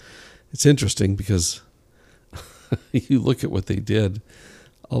 It's interesting because you look at what they did.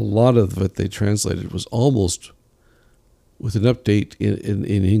 A lot of what they translated was almost with an update in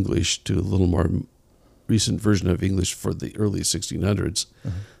English to a little more recent version of English for the early 1600s.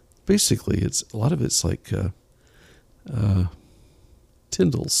 Basically, a lot of it's like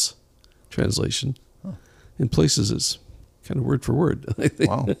Tyndall's translation. In places, it's kind of word for word. I think.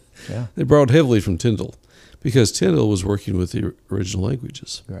 Wow! Yeah, they borrowed heavily from Tyndall because Tyndall was working with the original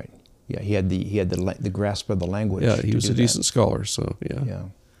languages. Right. Yeah, he had the grasp of the language. Yeah, he was a decent scholar. So yeah.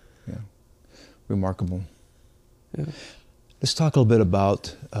 Remarkable. Yeah. Let's talk a little bit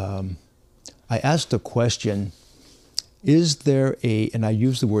about, I asked a question, is there and I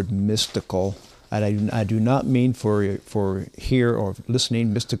use the word mystical, and I do not mean for here or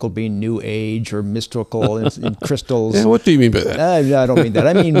listening, mystical being New Age or mystical in crystals. Yeah, what do you mean by that? I don't mean that.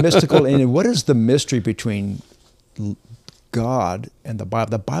 I mean mystical in what is the mystery between God and the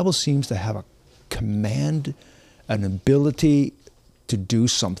Bible? The Bible seems to have a command, an ability to do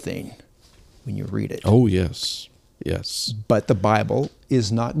something when you read it. Oh, yes. Yes. But the Bible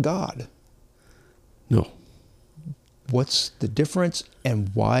is not God. No. What's the difference,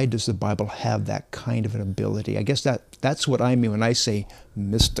 and why does the Bible have that kind of an ability? I guess that's what I mean when I say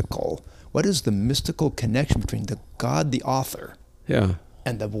mystical. What is the mystical connection between the God, the author, and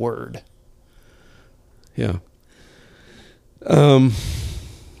the Word? Yeah.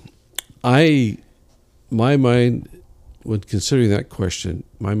 My mind, when considering that question,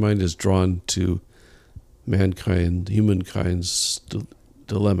 my mind is drawn to humankind's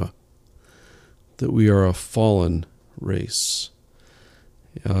dilemma, that we are a fallen race.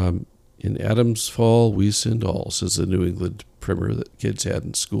 In Adam's fall, we sinned all, says the New England primer that kids had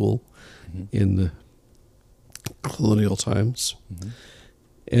in school in the colonial times.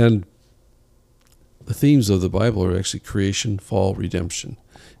 And the themes of the Bible are actually creation, fall, redemption.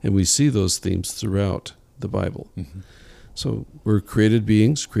 And we see those themes throughout the Bible. So we're created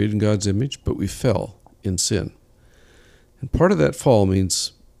beings, created in God's image, but we fell in sin. And part of that fall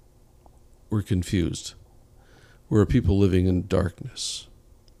means we're confused. We're a people living in darkness.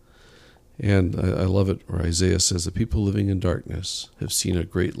 And I love it where Isaiah says, the people living in darkness have seen a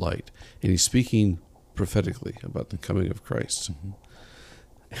great light. And he's speaking prophetically about the coming of Christ.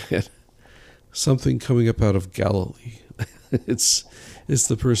 And something coming up out of Galilee. It's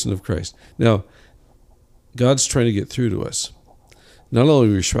the person of Christ. Now, God's trying to get through to us. Not only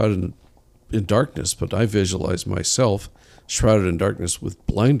are we shrouded in darkness, but I visualize myself shrouded in darkness with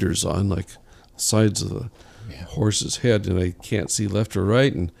blinders on, like sides of the horse's head, and I can't see left or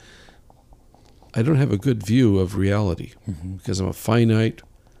right, and I don't have a good view of reality because I'm a finite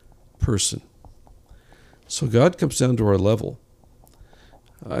person. So God comes down to our level.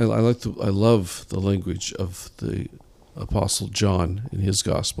 I love the language of the Apostle John in his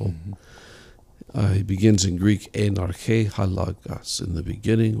gospel. He begins in Greek, enarche halagos. In the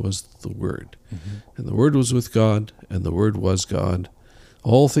beginning was the Word. And the Word was with God, and the Word was God.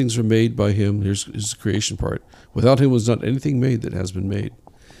 All things are made by him. Here's the creation part. Without him was not anything made that has been made.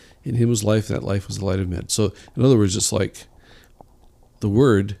 In him was life, that life was the light of men. So, in other words, it's like the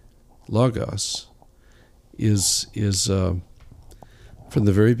Word, Logos, is from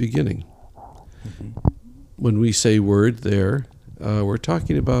the very beginning. When we say Word there, we're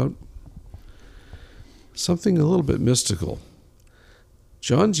talking about something a little bit mystical.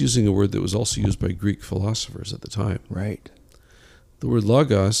 John's using a word that was also used by Greek philosophers at the time. Right. The word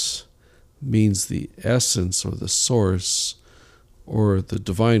logos means the essence or the source or the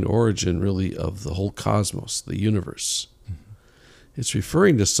divine origin, really, of the whole cosmos, the universe. It's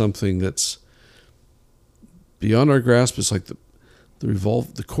referring to something that's beyond our grasp. It's like the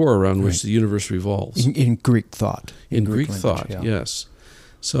core around which the universe revolves. In Greek thought. In Greek thought, yes.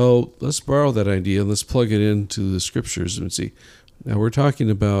 So let's borrow that idea and let's plug it into the scriptures and see. Now we're talking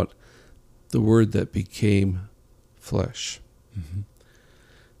about the Word that became flesh.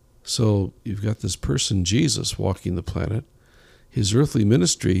 So you've got this person, Jesus, walking the planet. His earthly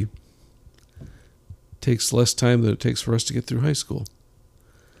ministry takes less time than it takes for us to get through high school.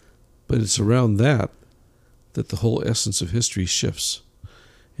 But it's around that the whole essence of history shifts.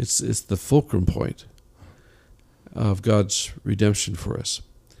 It's the fulcrum point of God's redemption for us.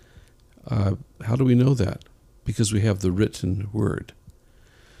 How do we know that? Because we have the written Word.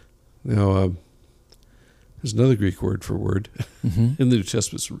 Now, There's another Greek word for word in the New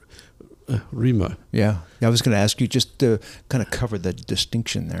Testament, rhema. Yeah. I was going to ask you just to kind of cover the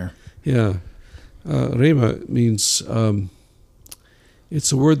distinction there. Yeah. Rhema means,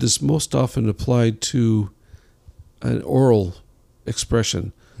 it's a word that's most often applied to an oral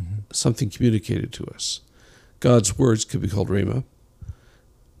expression, something communicated to us. God's words could be called rhema,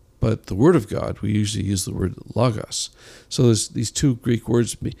 but the Word of God, we usually use the word logos. So there's these two Greek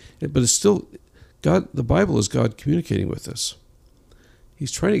words, but it's still God. The Bible is God communicating with us.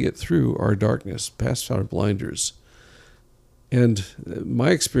 He's trying to get through our darkness, past our blinders. And my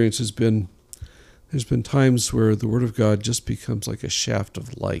experience has been, there's been times where the Word of God just becomes like a shaft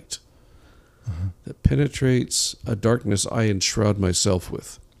of light that penetrates a darkness I enshroud myself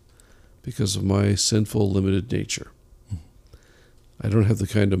with because of my sinful, limited nature. I don't have the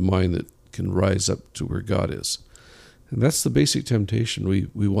kind of mind that can rise up to where God is. And that's the basic temptation.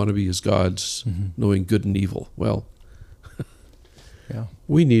 We want to be as gods, knowing good and evil. Well,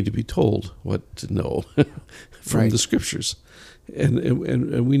 we need to be told what to know from the Scriptures.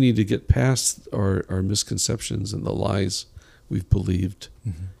 And we need to get past our misconceptions and the lies we've believed.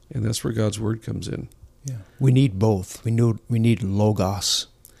 And that's where God's Word comes in. Yeah. We need both. We need logos.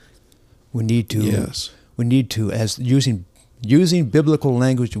 We need to, as using biblical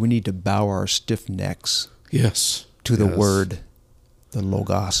language, we need to bow our stiff necks to the Word, the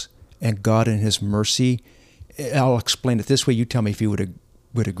logos. And God in His mercy, I'll explain it this way. You tell me if you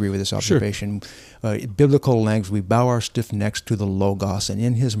would agree with this observation. Sure. Biblical language, we bow our stiff necks to the logos, and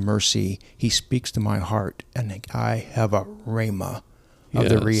in His mercy, He speaks to my heart, and I have a rhema of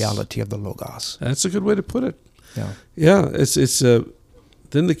the reality of the logos. That's a good way to put it. Yeah. Yeah, it's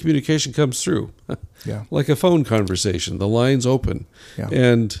then the communication comes through. Yeah. Like a phone conversation. The line's open. Yeah.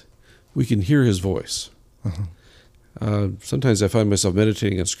 And we can hear His voice. Sometimes I find myself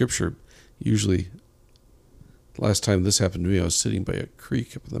meditating on Scripture. Usually, last time this happened to me, I was sitting by a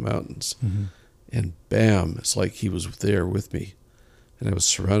creek up in the mountains. And bam, it's like He was there with me. And I was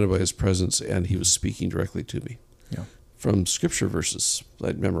surrounded by His presence, and He was speaking directly to me. Yeah. From Scripture verses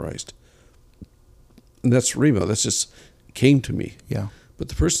I'd memorized. And that's rhema. That's just came to me. Yeah. But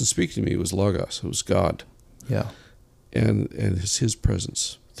the person speaking to me was Logos, who was God. Yeah. And it's His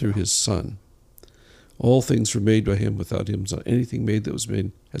presence through His Son. All things were made by Him. Without Him, anything made that was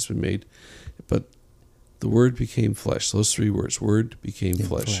made has been made. But the Word became flesh. Those three words, Word became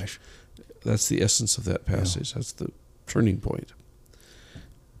flesh. That's the essence of that passage. Yeah. That's the turning point.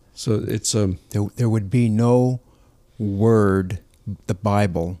 So it's there would be no word, the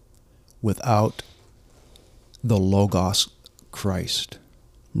Bible, without the Logos, Christ,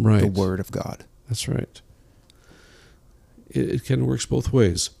 the Word of God. That's right. It kind of works both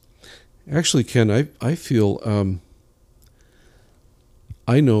ways. Actually, Ken, I feel,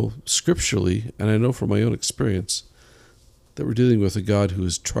 I know scripturally, and I know from my own experience, that we're dealing with a God who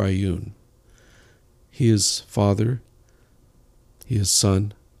is triune. He is Father, He is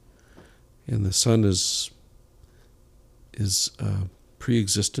Son, and the Son is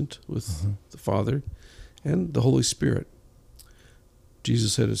pre-existent with the Father and the Holy Spirit.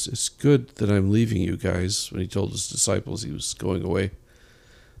 Jesus said, it's good that I'm leaving you guys, when He told His disciples He was going away,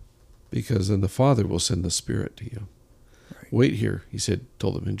 because then the Father will send the Spirit to you. Right. Wait here, He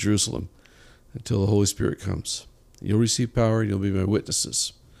told them in Jerusalem, until the Holy Spirit comes. You'll receive power and you'll be my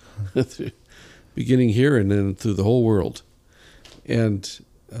witnesses. Beginning here and then through the whole world. And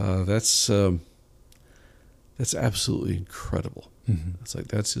that's absolutely incredible. It's like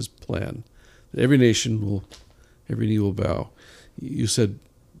that's His plan. Every knee will bow. You said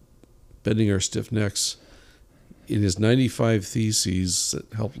bending our stiff necks. In his 95 theses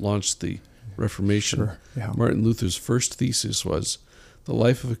that helped launch the Reformation, Martin Luther's first thesis was, the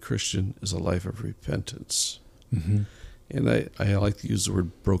life of a Christian is a life of repentance. And I like to use the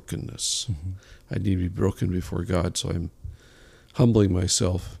word brokenness. I need to be broken before God, so I'm humbling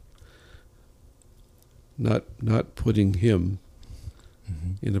myself, not putting Him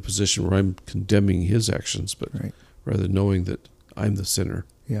in a position where I'm condemning His actions, but rather knowing that I'm the sinner.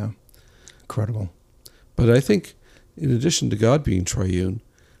 Yeah, incredible. But I think, in addition to God being triune,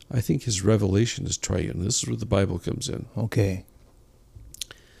 I think His revelation is triune. This is where the Bible comes in. Okay.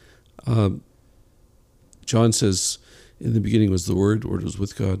 John says, in the beginning was the Word was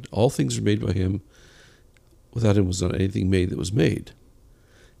with God. All things are made by Him. Without Him was not anything made that was made.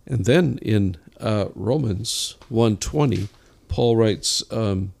 And then in Romans 1:20, Paul writes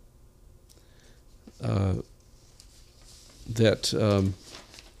that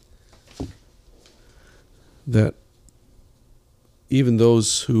even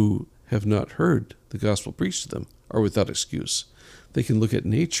those who have not heard the gospel preached to them are without excuse. They can look at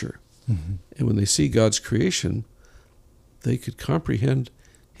nature And when they see God's creation, they could comprehend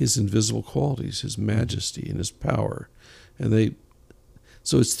his invisible qualities, his majesty and his power. And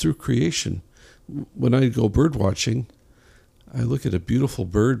so it's through creation. When I go bird watching, I look at a beautiful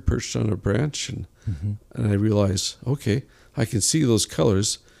bird perched on a branch and I realize, okay, I can see those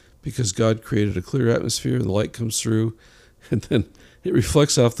colors because God created a clear atmosphere and the light comes through and then it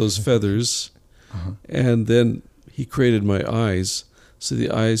reflects off those feathers. And then he created my eyes so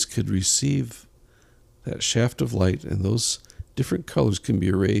the eyes could receive that shaft of light, and those different colors can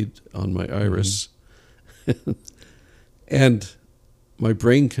be arrayed on my iris. And my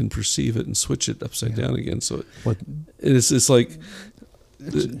brain can perceive it and switch it upside down again. So it's like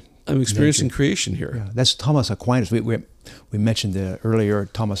I'm experiencing creation here. Yeah, that's Thomas Aquinas. We mentioned earlier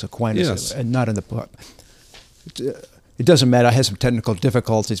Thomas Aquinas, and not in the book. It doesn't matter. I had some technical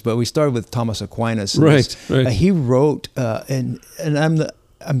difficulties, but we started with Thomas Aquinas. Right. He wrote, and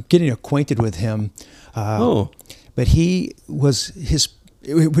I'm getting acquainted with him. But he was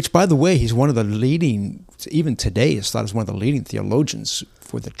which by the way, he's one of the leading, even today is thought as one of the leading theologians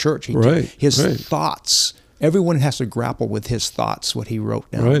for the church. His thoughts, everyone has to grapple with his thoughts, what he wrote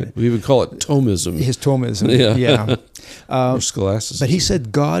down. Right. We even call it Thomism. His Thomism, Or scholasticism. But he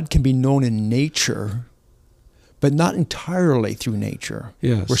said God can be known in nature, but not entirely through nature.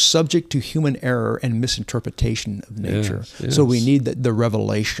 Yes. We're subject to human error and misinterpretation of nature. Yes. So we need the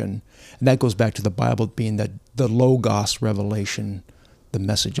revelation. And that goes back to the Bible being the Logos revelation, the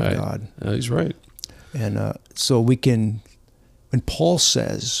message of God. He's right. And so we can, when Paul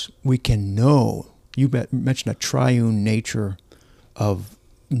says we can know, you mentioned a triune nature of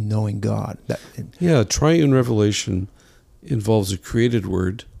knowing God. Triune revelation involves a created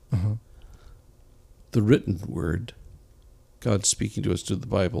word, the written word, God speaking to us through the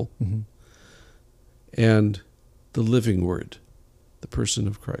Bible, and the living word, the person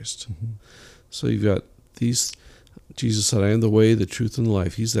of Christ. So you've got these. Jesus said, I am the way, the truth, and the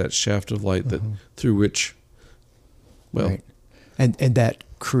life. He's that shaft of light that through which, right. And that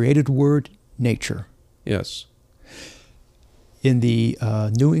created word, nature. Yes. In the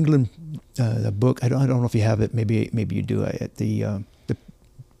New England the book, I don't know if you have it. Maybe you do.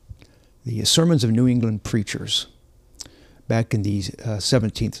 The Sermons of New England Preachers, back in the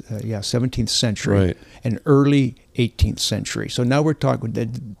 17th century and early 18th century. So now we're talking. The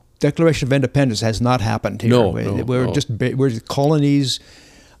Declaration of Independence has not happened here. We're colonies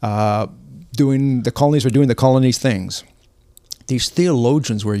doing the colonies things. These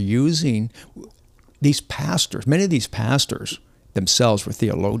theologians were using these pastors. Many of these pastors themselves were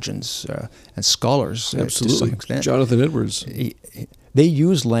theologians and scholars. Absolutely. To some extent. Jonathan Edwards. They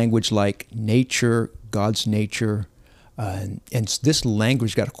use language like nature, God's nature, and this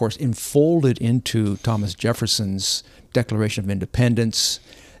language got, of course, enfolded into Thomas Jefferson's Declaration of Independence,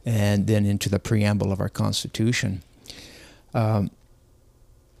 and then into the preamble of our Constitution. John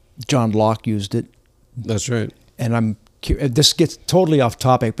Locke used it. That's right. And this gets totally off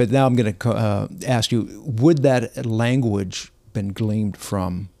topic, but now I'm going to ask you, would that language been gleaned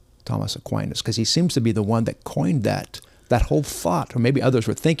from Thomas Aquinas? Because he seems to be the one that coined that whole thought, or maybe others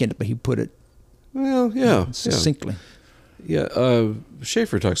were thinking it, but he put it succinctly.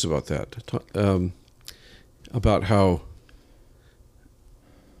 Schaeffer talks about that, about how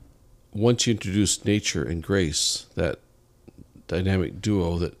once you introduce nature and grace, that dynamic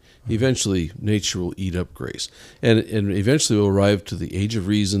duo, that eventually nature will eat up grace. And eventually we'll arrive to the age of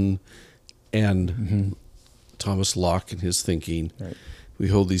reason and Thomas Locke and his thinking. Right. We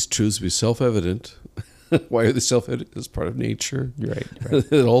hold these truths to be self-evident. Why are they self-evident? As part of nature. Right.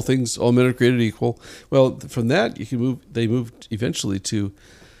 All men are created equal. Well, from that they moved eventually to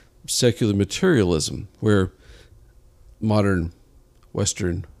secular materialism, where modern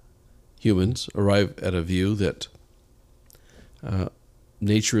Western humans arrive at a view that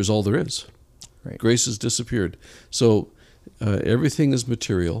nature is all there is. Right. Grace has disappeared. So everything is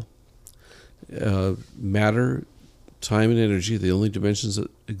material. Matter, time, and energy, the only dimensions that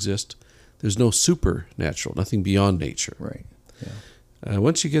exist. There's no supernatural, nothing beyond nature. Right. Yeah.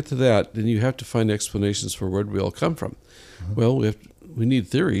 Once you get to that, then you have to find explanations for where we all come from. Well, we need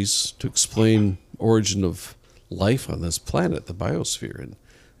theories to explain origin of life on this planet, the biosphere, and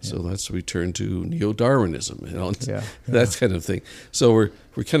so that's we turn to neo-Darwinism, that kind of thing. So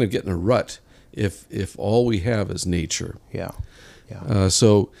we're kind of getting a rut if all we have is nature.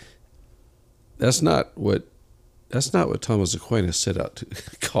 So that's not what Thomas Aquinas set out to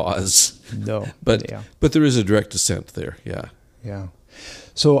cause. No, but there is a direct descent there. Yeah.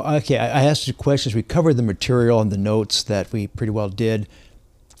 So I asked you questions. We covered the material and the notes that we pretty well did.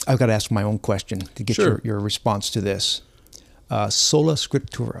 I've got to ask my own question to get your response to this. Sola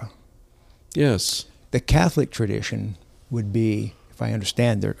Scriptura. Yes. The Catholic tradition would be, if I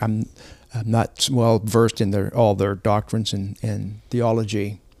understand, I'm not well versed in all their doctrines and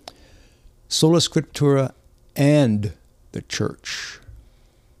theology, sola scriptura and the church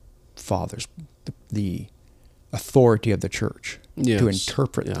fathers, the authority of the church to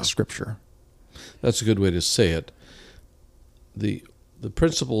interpret the scripture. That's a good way to say it. The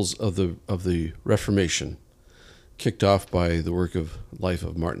principles of the Reformation, kicked off by the work of life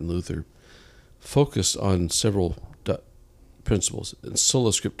of Martin Luther, focused on several principles. And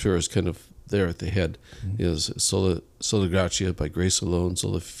sola scriptura is kind of there at the head. Is sola gratia, by grace alone;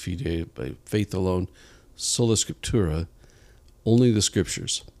 sola fide, by faith alone; sola scriptura, only the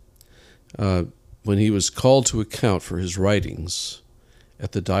scriptures. When he was called to account for his writings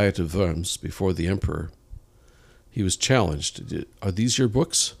at the Diet of Worms before the emperor, he was challenged. Are these your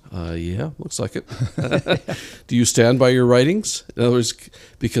books? Yeah, looks like it. Do you stand by your writings? In other words,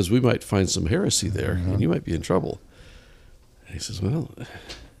 because we might find some heresy there, and you might be in trouble. And he says, well,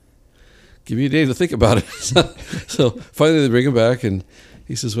 give me a day to think about it. So finally they bring him back, and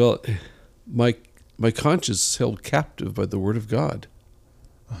he says, well, my conscience is held captive by the word of God.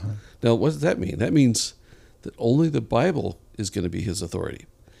 Now, what does that mean? That means that only the Bible is going to be his authority.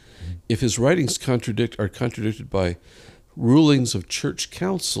 If his writings are contradicted by rulings of church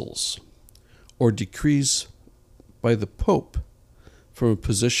councils or decrees by the Pope from a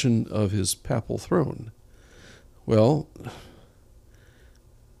position of his papal throne, well,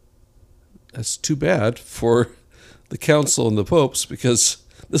 that's too bad for the council and the popes, because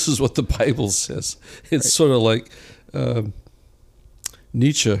this is what the Bible says. It's sort of like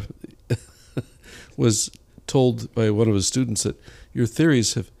Nietzsche was told by one of his students that your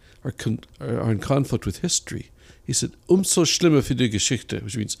theories are in conflict with history. He said, so schlimme für die Geschichte,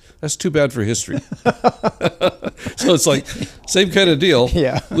 which means that's too bad for history. So it's like, same kind of deal.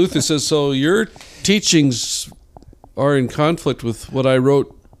 Yeah. Luther says, so your teachings are in conflict with what I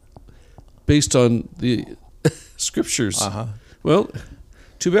wrote based on the scriptures. Well,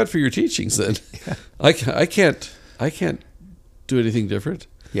 too bad for your teachings then. I can't do anything different.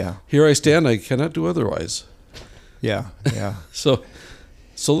 Yeah. Here I stand, I cannot do otherwise. Yeah. So,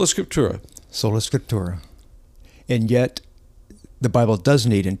 sola scriptura. Sola scriptura. And yet, the Bible does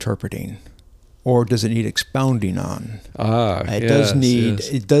need interpreting, or does it need expounding on? It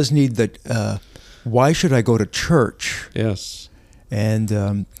does need the. Why should I go to church? Yes.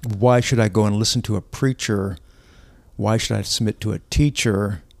 And why should I go and listen to a preacher? Why should I submit to a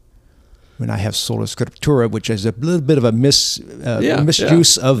teacher when I have sola scriptura, which is a little bit of a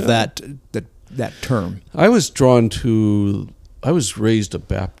misuse of that term? I was raised a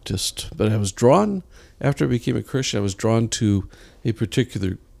Baptist, but I was drawn, after I became a Christian, I was drawn to a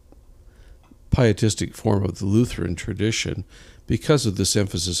particular pietistic form of the Lutheran tradition because of this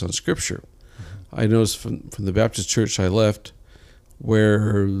emphasis on Scripture. I noticed from the Baptist church I left,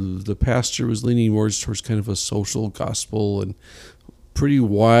 where the pastor was leaning more towards kind of a social gospel and pretty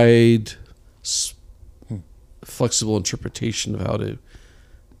wide, flexible interpretation of how to,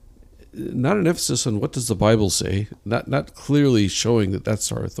 not an emphasis on what does the Bible say, not clearly showing that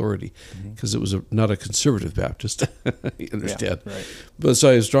that's our authority, because it was not a conservative Baptist, you understand. Yeah, right. But so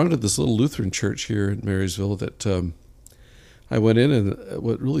I was drawn to this little Lutheran church here in Marysville that I went in, and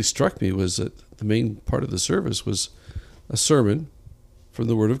what really struck me was that the main part of the service was a sermon from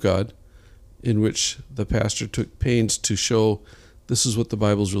the Word of God, in which the pastor took pains to show this is what the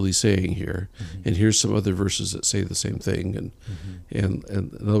Bible's really saying here, and here's some other verses that say the same thing, and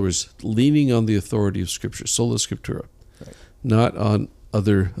in other words, leaning on the authority of Scripture, sola scriptura, not on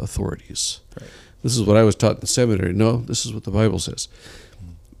other authorities. Right. This is what I was taught in seminary. No, this is what the Bible says.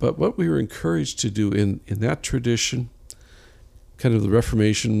 But what we were encouraged to do in that tradition, kind of the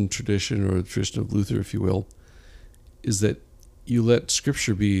Reformation tradition, or the tradition of Luther, if you will, is that you let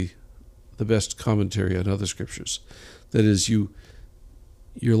Scripture be the best commentary on other Scriptures. That is, you're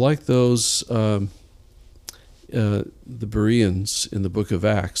like those the Bereans in the book of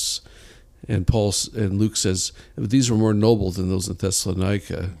Acts, and Luke says these were more noble than those in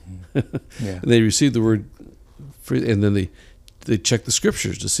Thessalonica. And they received the word, and then they checked the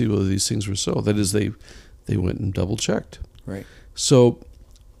Scriptures to see whether these things were so. That is, they went and double checked. Right. So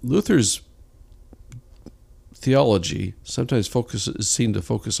Luther's theology sometimes is seen to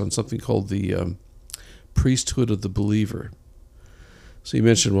focus on something called the priesthood of the believer. So you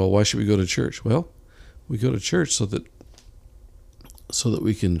mentioned, well, why should we go to church? Well, we go to church so that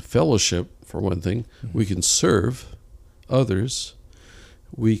we can fellowship, for one thing. We can serve others.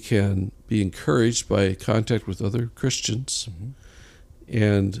 We can be encouraged by contact with other Christians.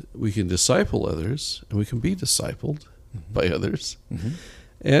 And we can disciple others, and we can be discipled by others.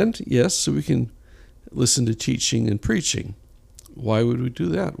 And yes, so we can listen to teaching and preaching. Why would we do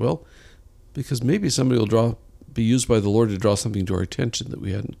that? Well, because maybe somebody will be used by the Lord to draw something to our attention that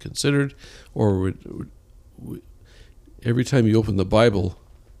we hadn't considered, or every time you open the Bible,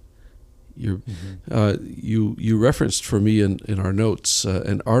 you referenced for me in our notes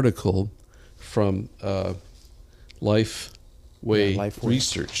an article from Lifeway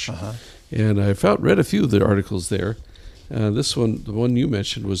Research, and I read a few of the articles there. This one, the one you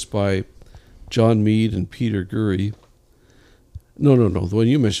mentioned, was by John Mead and Peter Gurry. No. The one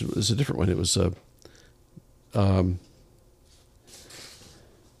you mentioned was a different one. It was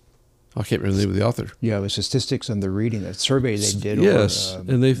I can't remember the name of the author. Yeah, it was statistics on the reading, a survey they did. Yes,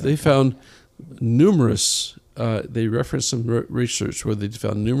 and they found numerous. They referenced some research where they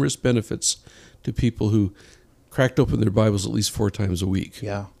found numerous benefits to people who cracked open their Bibles at least 4 times a week.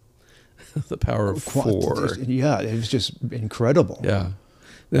 Yeah, the power of 4. Yeah, it was just incredible. Yeah.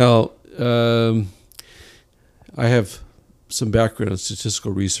 Now, I have some background in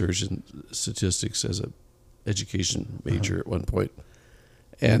statistical research and statistics as an education major at one point,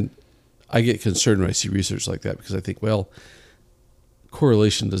 and I get concerned when I see research like that because I think, well,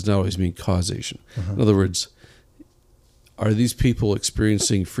 correlation does not always mean causation. In other words, are these people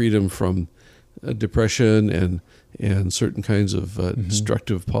experiencing freedom from depression and certain kinds of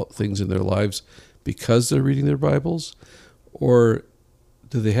destructive things in their lives because they're reading their Bibles? Or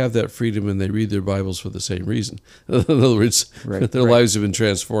do they have that freedom and they read their Bibles for the same reason? In other words, their lives have been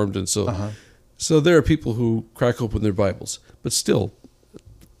transformed. And so there are people who crack open their Bibles, but still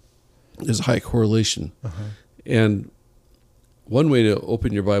there's a high correlation. And one way to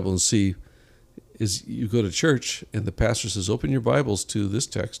open your Bible and see is you go to church and the pastor says, open your Bibles to this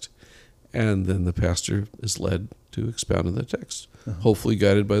text. And then the pastor is led to expound on the text, hopefully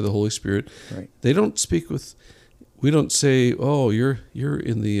guided by the Holy Spirit. They don't speak we don't say, oh, you're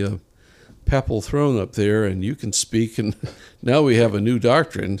in the papal throne up there and you can speak and now we have a new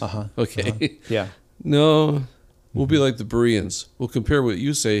doctrine. Okay. Yeah. No, we'll be like the Bereans. We'll compare what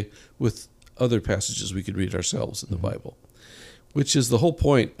you say with other passages we could read ourselves in the Bible, which is the whole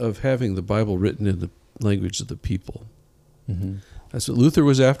point of having the Bible written in the language of the people. That's what Luther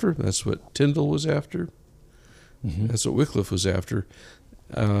was after. That's what Tyndale was after. That's what Wycliffe was after.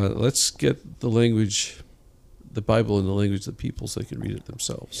 Let's get the Bible in the language of the people so they can read it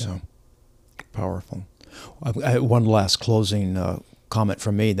themselves. Yeah, powerful. One last closing comment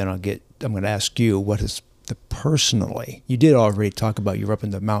from me, then I'm going to ask you, what is personally, you did already talk about you were up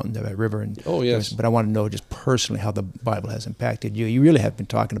in the mountain, the river, and but I want to know just personally how the Bible has impacted you. You really have been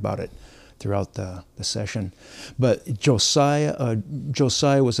talking about it throughout the session. But Josiah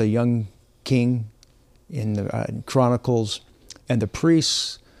was a young king in the Chronicles, and the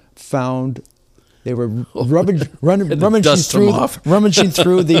priests found they were rummaging through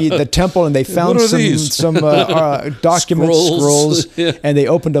the temple, and they found some documents, scrolls, and they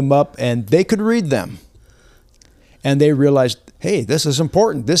opened them up, and they could read them. And they realized, hey, this is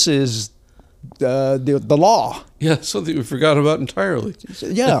important. This is the law. Yeah, something we forgot about entirely.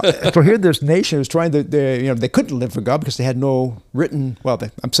 Yeah. So here this nation was trying to, they couldn't live for God because they had no written,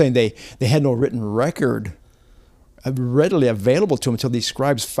 they had no written record readily available to them until these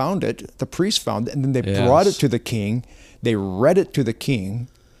scribes found it, the priests found it, and then they brought it to the king. They read it to the king.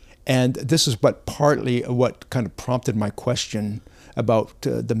 And this is partly what kind of prompted my question about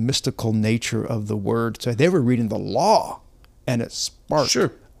the mystical nature of the word. So they were reading the law, and it sparked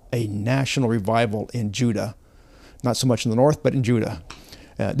a national revival in Judah. Not so much in the north, but in Judah.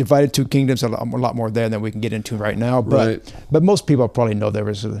 Divided 2 kingdoms, a lot more there than we can get into right now. But most people probably know there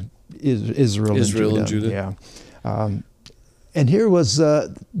was Israel and Judah. Yeah. And here was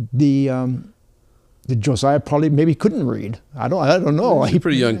the Josiah probably maybe couldn't read. I don't know. He's a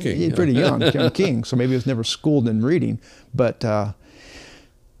pretty young king. He's pretty young king, so maybe he was never schooled in reading. But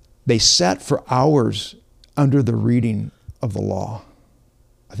they sat for hours under the reading of the law.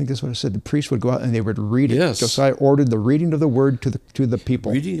 I think that's what I said. The priests would go out and they would read it. Yes. Josiah ordered the reading of the word to the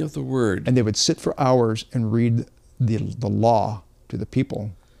people. Reading of the word. And they would sit for hours and read the law to the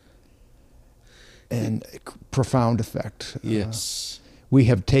people. And profound effect. Yes. We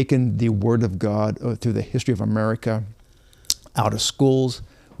have taken the Word of God through the history of America out of schools.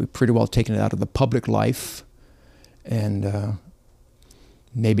 We've pretty well taken it out of the public life. And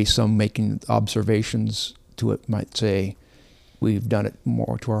maybe some making observations to it might say we've done it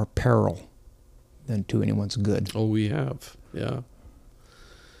more to our peril than to anyone's good. Oh, we have. Yeah.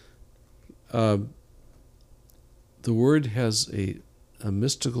 The Word has a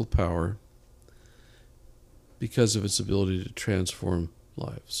mystical power because of its ability to transform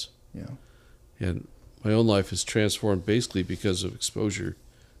lives. Yeah. And my own life is transformed basically because of exposure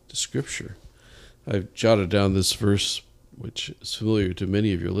to Scripture. I've jotted down this verse, which is familiar to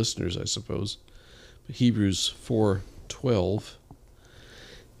many of your listeners, I suppose. Hebrews 4:12.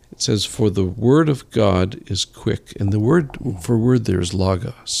 It says, "For the word of God is quick." And the word for word there is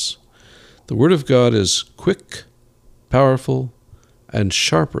logos. The word of God is quick, powerful, and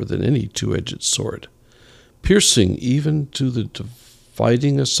sharper than any two-edged sword, piercing even to the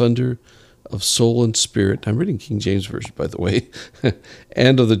dividing asunder of soul and spirit. I'm reading King James Version, by the way.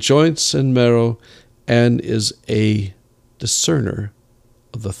 "And of the joints and marrow, and is a discerner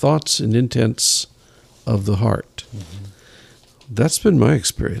of the thoughts and intents of the heart." Mm-hmm. That's been my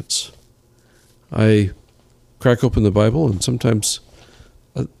experience. I crack open the Bible, and sometimes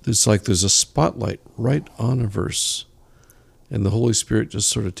it's like there's a spotlight right on a verse, and the Holy Spirit just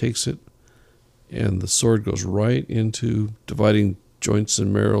sort of takes it, and the sword goes right into dividing joints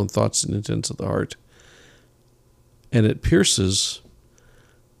and marrow and thoughts and intents of the heart. And it pierces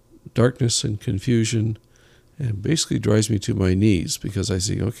darkness and confusion and basically drives me to my knees, because I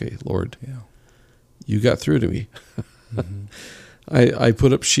see, okay, Lord, you got through to me. Mm-hmm. I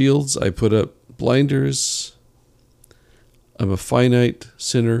put up shields. I put up blinders. I'm a finite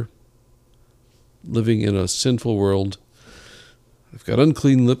sinner living in a sinful world. I've got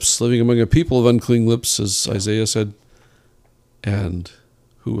unclean lips, living among a people of unclean lips, as Isaiah said. And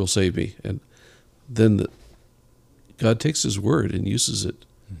who will save me? And then God takes his word and uses it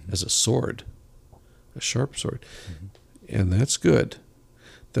as a sword, a sharp sword. Mm-hmm. And that's good.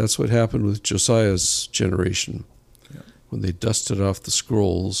 That's what happened with Josiah's generation. Yeah. When they dusted off the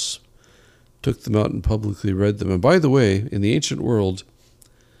scrolls, took them out and publicly read them. And by the way, in the ancient world,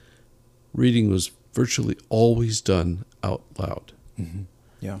 reading was virtually always done out loud. Mm-hmm.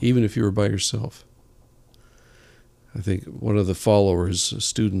 Yeah. Even if you were by yourself. I think one of the followers,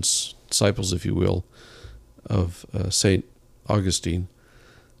 students, disciples, if you will, of St. Augustine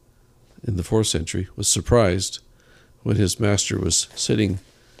in the 4th century was surprised when his master was sitting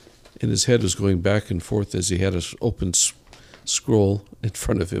and his head was going back and forth as he had an open scroll in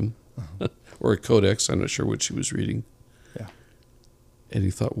front of him, or a codex, I'm not sure which he was reading. Yeah. And he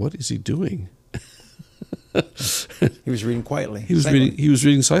thought, what is he doing? He was reading quietly. He was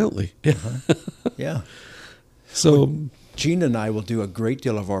reading silently. Yeah. Uh-huh. Yeah. So Gina and I will do a great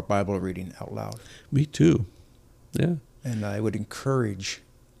deal of our Bible reading out loud. Me too. Yeah. And I would encourage,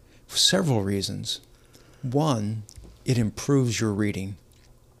 for several reasons. One, it improves your reading.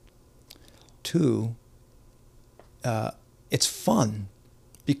 Two, it's fun,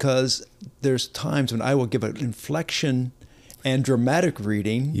 because there's times when I will give an inflection and dramatic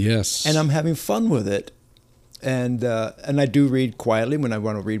reading. Yes. And I'm having fun with it. And I do read quietly when I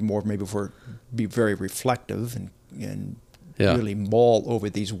want to read more, maybe be very reflective and really mull over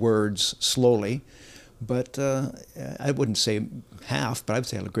these words slowly. But I wouldn't say half, but I would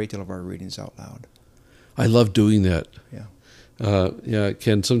say a great deal of our readings out loud. I love doing that. Yeah.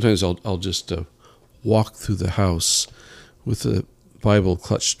 Ken, sometimes I'll just walk through the house with the Bible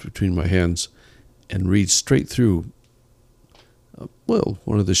clutched between my hands and read straight through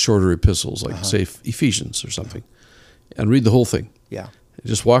one of the shorter epistles, like say Ephesians or something, and read the whole thing. Yeah. And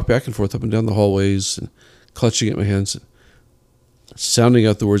just walk back and forth up and down the hallways and clutching at my hands and sounding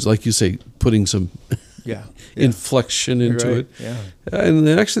out the words, like you say, putting some inflection into it. Yeah. And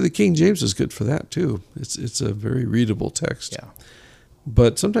actually the King James is good for that too. It's a very readable text. Yeah.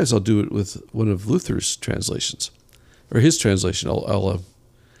 But sometimes I'll do it with one of Luther's translations, or his translation. I'll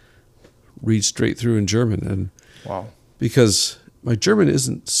read straight through in German, and because my German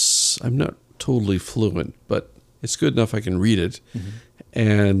I'm not totally fluent, but it's good enough I can read it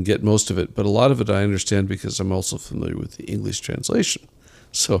and get most of it. But a lot of it I understand because I'm also familiar with the English translation.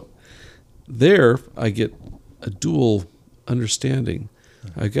 So there I get a dual understanding.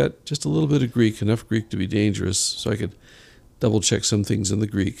 I got just a little bit of Greek, enough Greek to be dangerous, so I could double check some things in the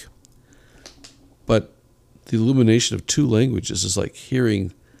Greek. But the illumination of two languages is like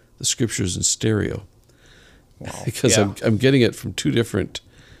hearing the scriptures in stereo. Wow. Because I'm getting it from two different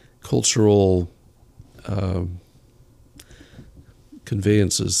cultural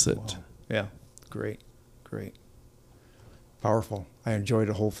conveyances. That Yeah, great. Powerful. I enjoyed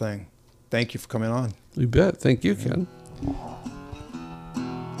the whole thing. Thank you for coming on. You bet. Thank you, Ken.